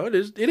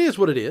 it is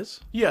what it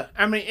is. Yeah.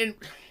 I mean,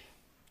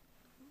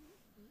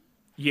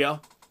 yeah.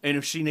 And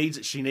if she needs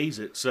it, she needs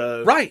it.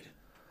 So right.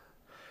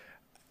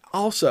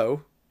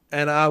 Also,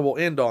 and I will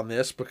end on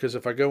this because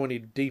if I go any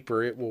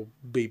deeper, it will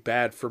be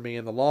bad for me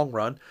in the long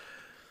run.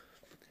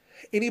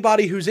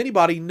 Anybody who's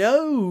anybody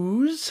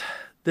knows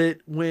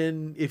that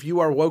if you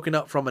are woken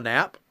up from a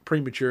nap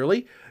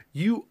prematurely,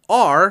 you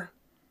are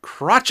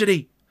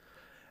crotchety.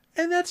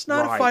 And that's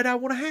not a fight I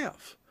want to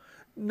have.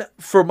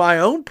 For my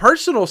own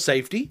personal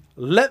safety,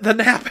 let the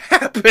nap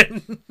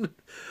happen.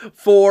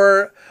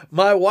 For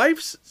my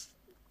wife's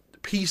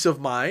peace of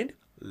mind,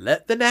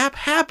 let the nap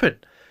happen.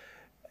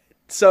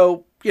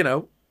 So,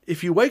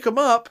 if you wake them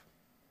up,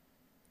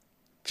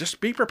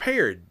 just be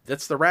prepared.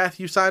 That's the wrath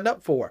you signed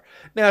up for.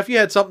 Now, if you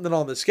had something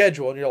on the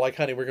schedule and you're like,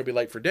 honey, we're going to be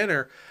late for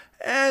dinner,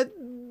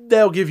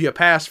 they'll give you a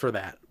pass for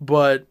that.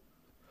 But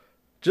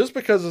just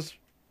because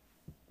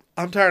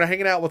I'm tired of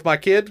hanging out with my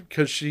kid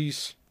because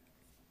she's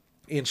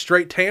in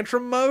straight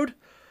tantrum mode,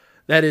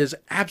 that is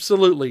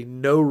absolutely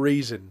no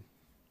reason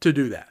to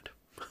do that.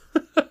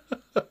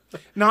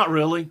 Not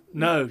really.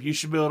 No, you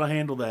should be able to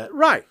handle that.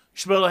 Right. You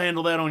should be able to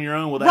handle that on your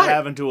own without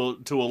having to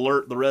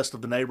alert the rest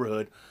of the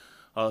neighborhood,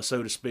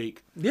 so to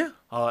speak. Yeah.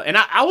 And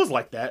I was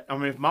like that. I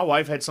mean, if my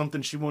wife had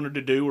something she wanted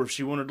to do or if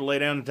she wanted to lay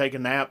down and take a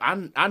nap,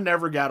 I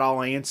never got all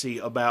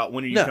antsy about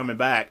when are you coming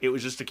back. It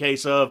was just a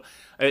case of,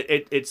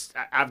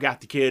 I've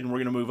got the kid and we're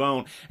going to move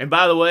on. And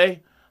by the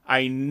way,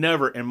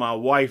 and my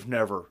wife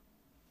never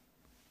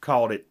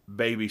called it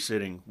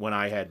babysitting when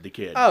I had the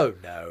kid. Oh,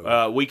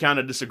 no. We kind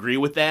of disagree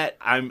with that.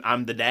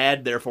 I'm the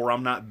dad, therefore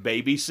I'm not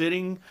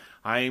babysitting.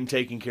 I am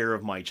taking care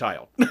of my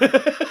child.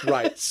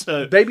 Right.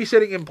 So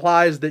babysitting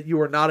implies that you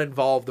are not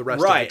involved the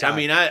rest of the time. I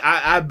mean,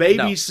 I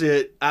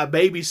babysit. No. I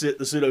babysit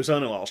the pseudo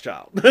son-in-law's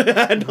child.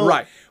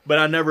 Right. But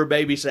I never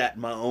babysat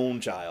my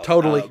own child.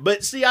 Totally.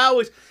 But see,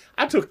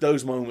 I took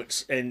those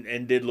moments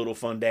and did little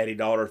fun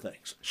daddy-daughter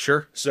things.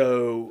 Sure.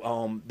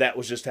 So that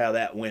was just how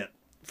that went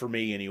for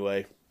me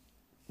anyway.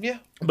 Yeah.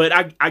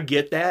 But I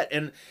get that,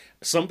 and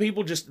some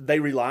people they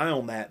rely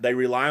on that. They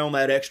rely on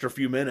that extra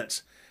few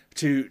minutes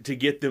to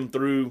get them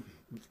through,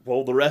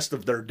 the rest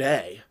of their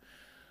day.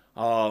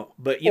 But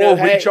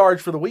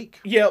recharge for the week.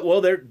 Yeah,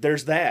 well,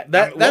 there's that.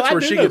 That's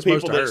where she gets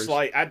most of hers.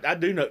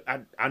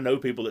 I know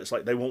people that's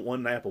like they want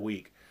one nap a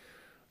week.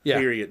 Yeah.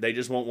 Period. They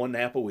just want one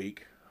nap a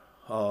week.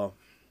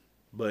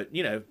 But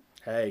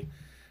hey,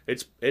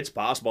 it's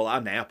possible I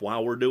nap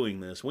while we're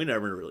doing this. We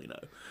never really know.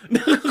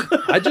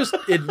 I just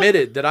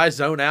admitted that I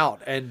zone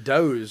out and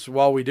doze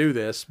while we do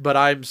this, but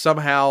I'm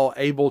somehow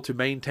able to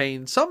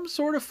maintain some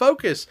sort of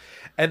focus.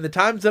 And the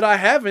times that I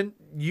haven't,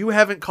 you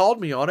haven't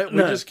called me on it. We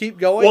just keep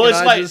going. Well,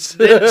 it's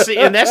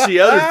and that's the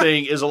other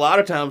thing is a lot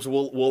of times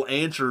we'll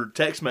answer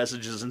text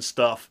messages and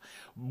stuff.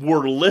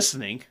 We're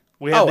listening.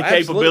 We have the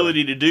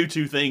capability to do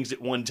two things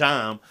at one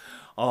time.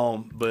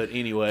 But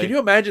anyway, can you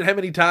imagine how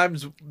many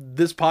times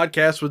this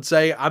podcast would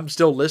say I'm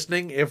still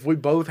listening if we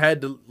both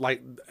had to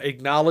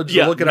acknowledge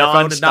the look at our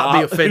phone and not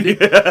be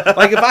offended?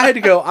 Like if I had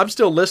to go, I'm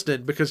still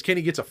listening because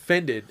Kenny gets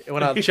offended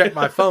when I check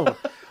my phone.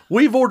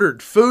 We've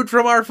ordered food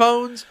from our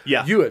phones.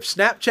 Yeah. You have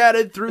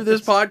Snapchatted through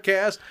this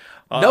podcast.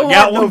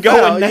 Got one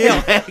going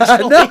now.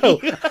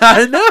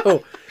 I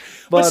know.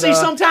 But see,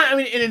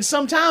 sometimes and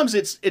sometimes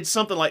it's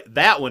something like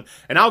that one,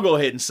 and I'll go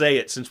ahead and say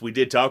it since we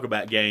did talk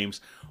about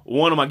games.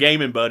 One of my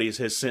gaming buddies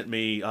has sent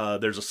me.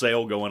 There's a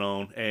sale going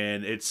on,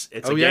 and it's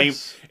a game.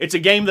 It's a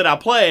game that I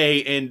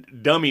play, and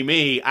dummy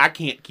me, I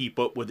can't keep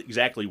up with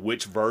exactly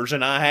which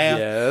version I have.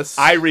 Yes,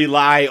 I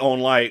rely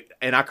on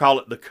and I call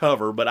it the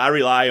cover, but I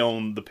rely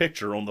on the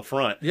picture on the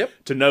front. Yep.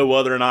 To know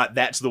whether or not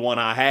that's the one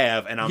I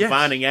have, and I'm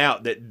finding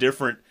out that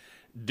different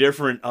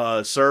different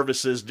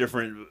services,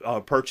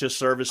 different purchase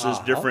services,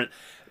 different.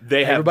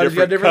 They have Everybody's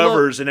different got different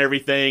covers and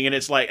everything, and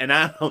it's like, and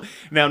I don't.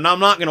 Now I'm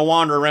not going to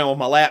wander around with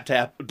my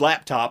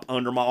laptop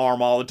under my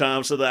arm all the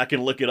time so that I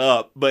can look it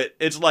up. But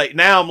it's like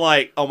now I'm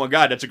like, oh my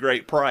god, that's a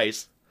great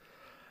price.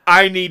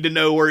 I need to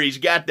know where he's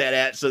got that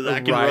at so that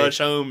I can rush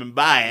home and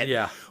buy it.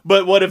 Yeah.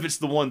 But what if it's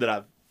the one that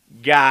I've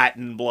got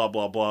and blah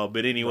blah blah?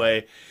 But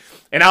anyway,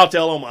 and I'll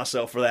tell on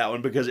myself for that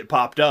one because it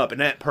popped up,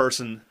 and that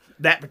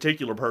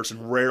particular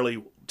person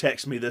rarely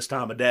texts me this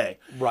time of day.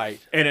 Right.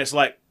 And it's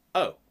like,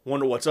 oh,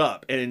 wonder what's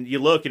up. And you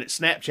look and it's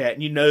Snapchat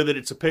and you know that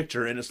it's a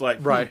picture and it's like,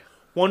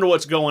 wonder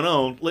what's going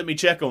on. Let me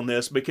check on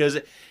this because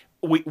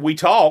we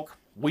talk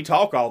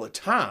all the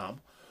time,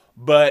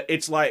 but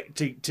it's like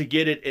to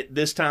get it at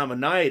this time of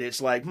night,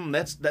 it's like,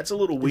 that's a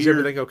little weird. Is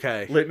everything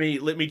okay? Let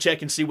me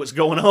check and see what's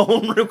going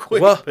on real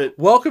quick. Well,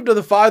 welcome to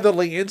the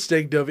fatherly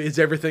instinct of is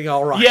everything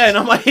all right? Yeah, and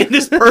I'm like,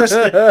 this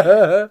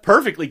person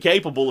perfectly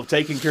capable of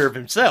taking care of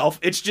himself.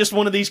 It's just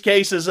one of these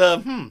cases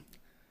of,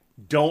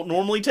 don't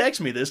normally text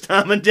me this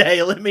time of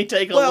day. Let me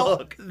take a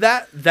look.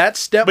 That's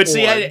step but one.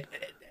 see, I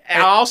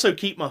also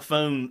keep my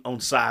phone on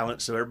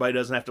silent so everybody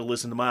doesn't have to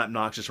listen to my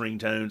obnoxious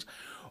ringtones.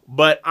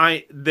 But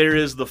there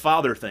is the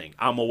father thing.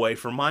 I'm away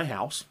from my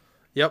house.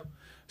 Yep.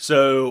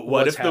 So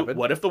what if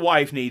the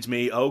wife needs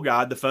me? Oh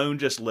God, the phone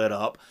just lit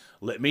up.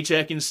 Let me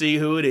check and see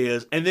who it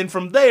is. And then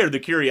from there, the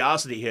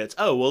curiosity hits.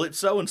 Oh, well, it's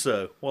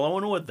so-and-so. Well, I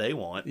wonder what they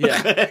want.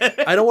 Yeah.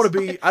 I don't want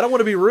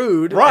to be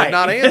rude right. and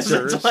not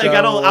answer. It's like,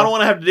 I don't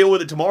want to have to deal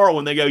with it tomorrow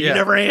when they go, you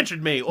never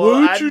answered me.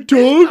 Well, Why'd you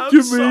talk to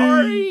me?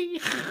 Sorry.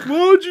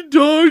 Why'd you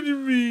talk to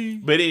me?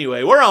 But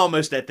anyway, we're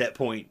almost at that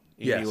point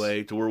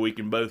anyway to where we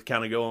can both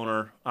kind of go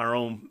on our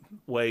own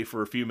way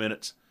for a few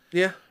minutes.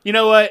 Yeah. You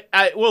know what?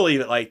 We'll leave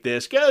it like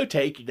this. Go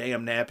take your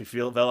damn nap if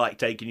you feel like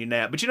taking your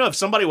nap. But if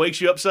somebody wakes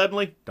you up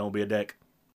suddenly, don't be a dick.